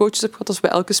slechte coaches heb gehad. Dat is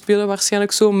bij elke speler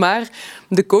waarschijnlijk zo. Maar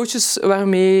de coaches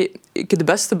waarmee ik de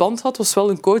beste band had, was wel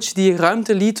een coach die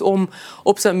ruimte liet om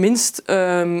op zijn minst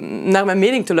naar mijn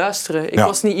mening te luisteren. Ik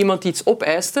was niet iemand die iets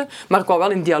opeiste, maar ik wou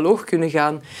wel in dialoog kunnen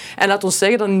gaan. En laat ons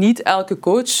zeggen dat niet elke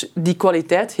coach die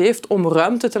kwaliteit heeft om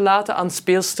ruimte te laten aan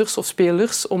speelsters of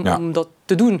spelers om dat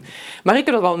te doen. Maar ik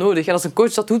heb dat wel nodig. En als een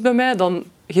coach dat doet bij mij, dan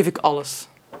geef ik alles.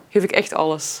 Geef ik echt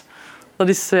alles. Dat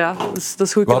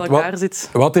is hoe ik in elkaar zit.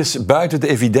 Wat is buiten de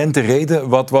evidente reden,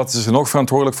 wat is er nog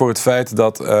verantwoordelijk voor het feit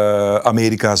dat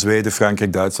Amerika, Zweden,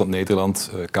 Frankrijk, Duitsland, Nederland,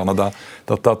 Canada,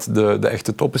 dat de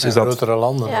echte top is? Is dat grotere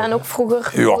landen? Ja, en ook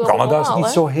vroeger. Ja, Canada is niet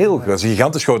zo heel groot. Het is een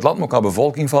gigantisch groot land, maar qua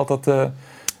bevolking valt dat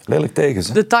lelijk tegen.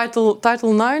 Ze. De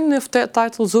Title 9 of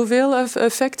Title zoveel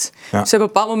effect. Ja. Ze hebben op een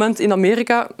bepaald moment in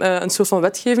Amerika een soort van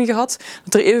wetgeving gehad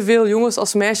dat er evenveel jongens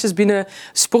als meisjes binnen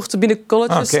sporten, binnen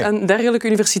colleges en dergelijke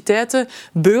universiteiten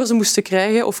beurzen moesten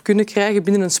krijgen of kunnen krijgen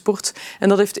binnen een sport. En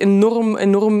dat heeft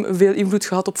enorm veel invloed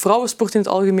gehad op vrouwensport in het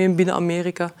algemeen binnen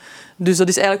Amerika. Dus dat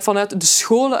is eigenlijk vanuit de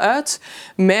scholen uit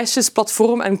meisjes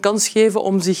platform en kans geven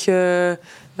om zich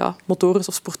motorisch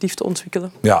of sportief te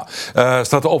ontwikkelen. Ja.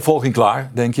 Staat de opvolging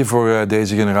klaar, denk je, voor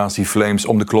deze generatie Flames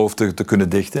om de kloof te kunnen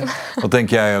dichten? Wat denk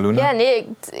jij, Luna? Ja, nee.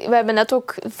 We hebben net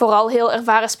ook vooral heel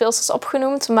ervaren speelsters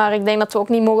opgenoemd, maar ik denk dat we ook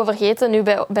niet mogen vergeten. Nu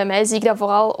bij mij zie ik dat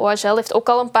vooral OHL heeft ook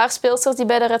al een paar speelsters die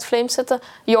bij de Red Flames zitten.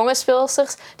 Jonge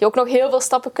speelsters, die ook nog heel veel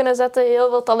stappen kunnen zetten, heel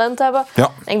veel talent hebben.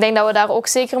 Ja. En ik denk dat we daar ook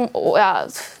zeker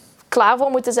klaar voor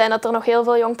moeten zijn dat er nog heel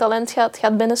veel jong talent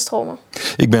gaat binnenstromen.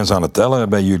 Ik ben eens aan het tellen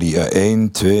bij jullie.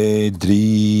 1, 2,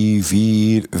 3,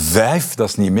 4, 5. Dat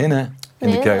is niet min, hè?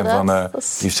 in de kern van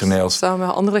Yves Serneels. Samen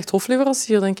met Anderlecht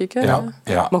hofleverancier, denk ik. Hè?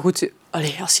 Ja. Maar goed,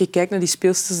 als je kijkt naar die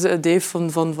speelsters, Dave,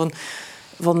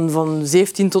 van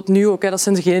 17 tot nu ook. Hè. Dat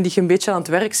zijn degenen die je een beetje aan het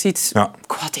werk ziet. Ja.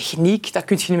 Qua techniek, dat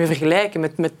kun je niet meer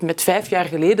vergelijken. Met 5 jaar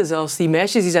geleden zelfs. Die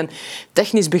meisjes die zijn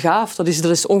technisch begaafd. Dat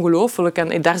is ongelooflijk.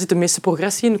 En daar zit de meeste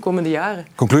progressie in de komende jaren.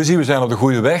 Conclusie, we zijn op de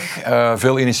goede weg.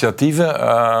 Veel initiatieven,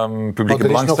 publieke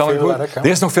belangstelling. Er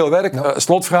is nog veel werk. Ja.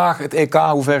 Slotvraag, het EK,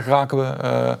 hoe ver geraken we?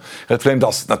 Het Flame,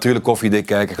 dat is natuurlijk koffiedik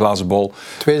kijken, glazen bol.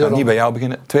 Tweede ronde. Niet bij jou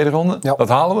beginnen. Tweede ronde, dat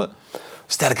halen we.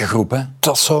 Sterke groep, hè?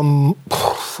 Dat is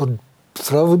voor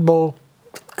vrouwenvoetbal.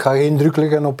 Ik ga geen druk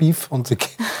leggen op Yves, want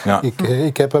ik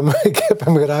heb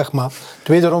hem graag, maar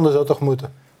tweede ronde zou toch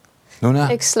moeten. Luna?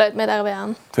 Ik sluit mij daarbij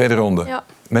aan. Tweede ronde. Ja.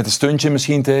 Met een stuntje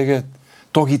misschien tegen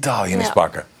toch Italië eens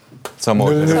pakken. Het zou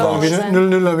mooi zijn.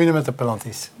 0-0 winnen met de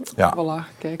penalties. Ja.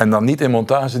 Voilà, kijk. En dan niet in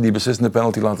montage die beslissende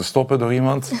penalty laten stoppen door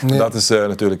iemand. Nee. Dat is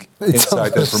natuurlijk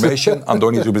inside information.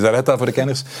 Andoni Zubizarreta voor de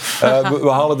kenners. We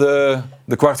halen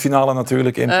de kwartfinale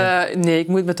natuurlijk in. Nee, ik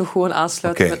moet me toch gewoon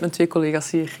aansluiten met mijn 2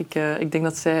 collega's hier. Ik denk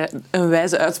dat zij een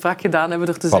wijze uitspraak gedaan hebben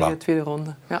door te zeggen tweede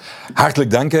ronde. Ja.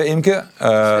 Hartelijk dank, Imke.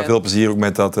 Veel plezier ook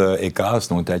met dat EK. Dat is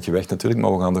nog een tijdje weg natuurlijk,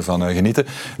 maar we gaan ervan genieten.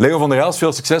 Leo van der Els,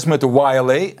 veel succes met de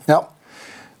YLA. Ja.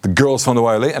 De girls van de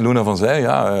YLA. En Luna van Zij,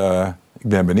 ik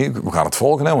ben benieuwd. We gaan het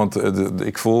volgen, hè, want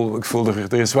ik voel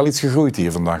er is wel iets gegroeid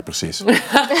hier vandaag precies.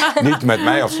 Niet met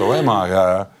mij of zo, hè,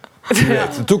 maar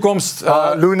de toekomst.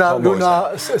 Luna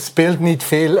speelt niet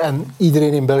veel en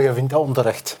iedereen in België vindt dat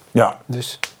onterecht. Ja.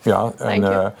 Dus. Ja,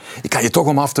 en ik kan je toch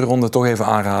om af te ronden toch even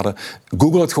aanraden.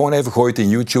 Google het gewoon even, gooi het in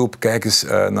YouTube. Kijk eens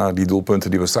naar die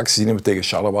doelpunten die we straks gezien hebben tegen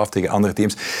Charleroi, tegen andere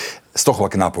teams. Is toch wel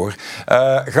knap hoor.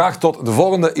 Graag tot de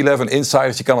volgende 11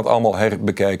 Insiders. Je kan het allemaal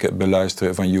herbekijken,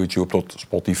 beluisteren van YouTube tot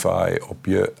Spotify, op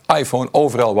je iPhone,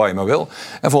 overal waar je maar wil.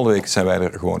 En volgende week zijn wij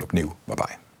er gewoon opnieuw. Bye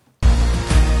bye.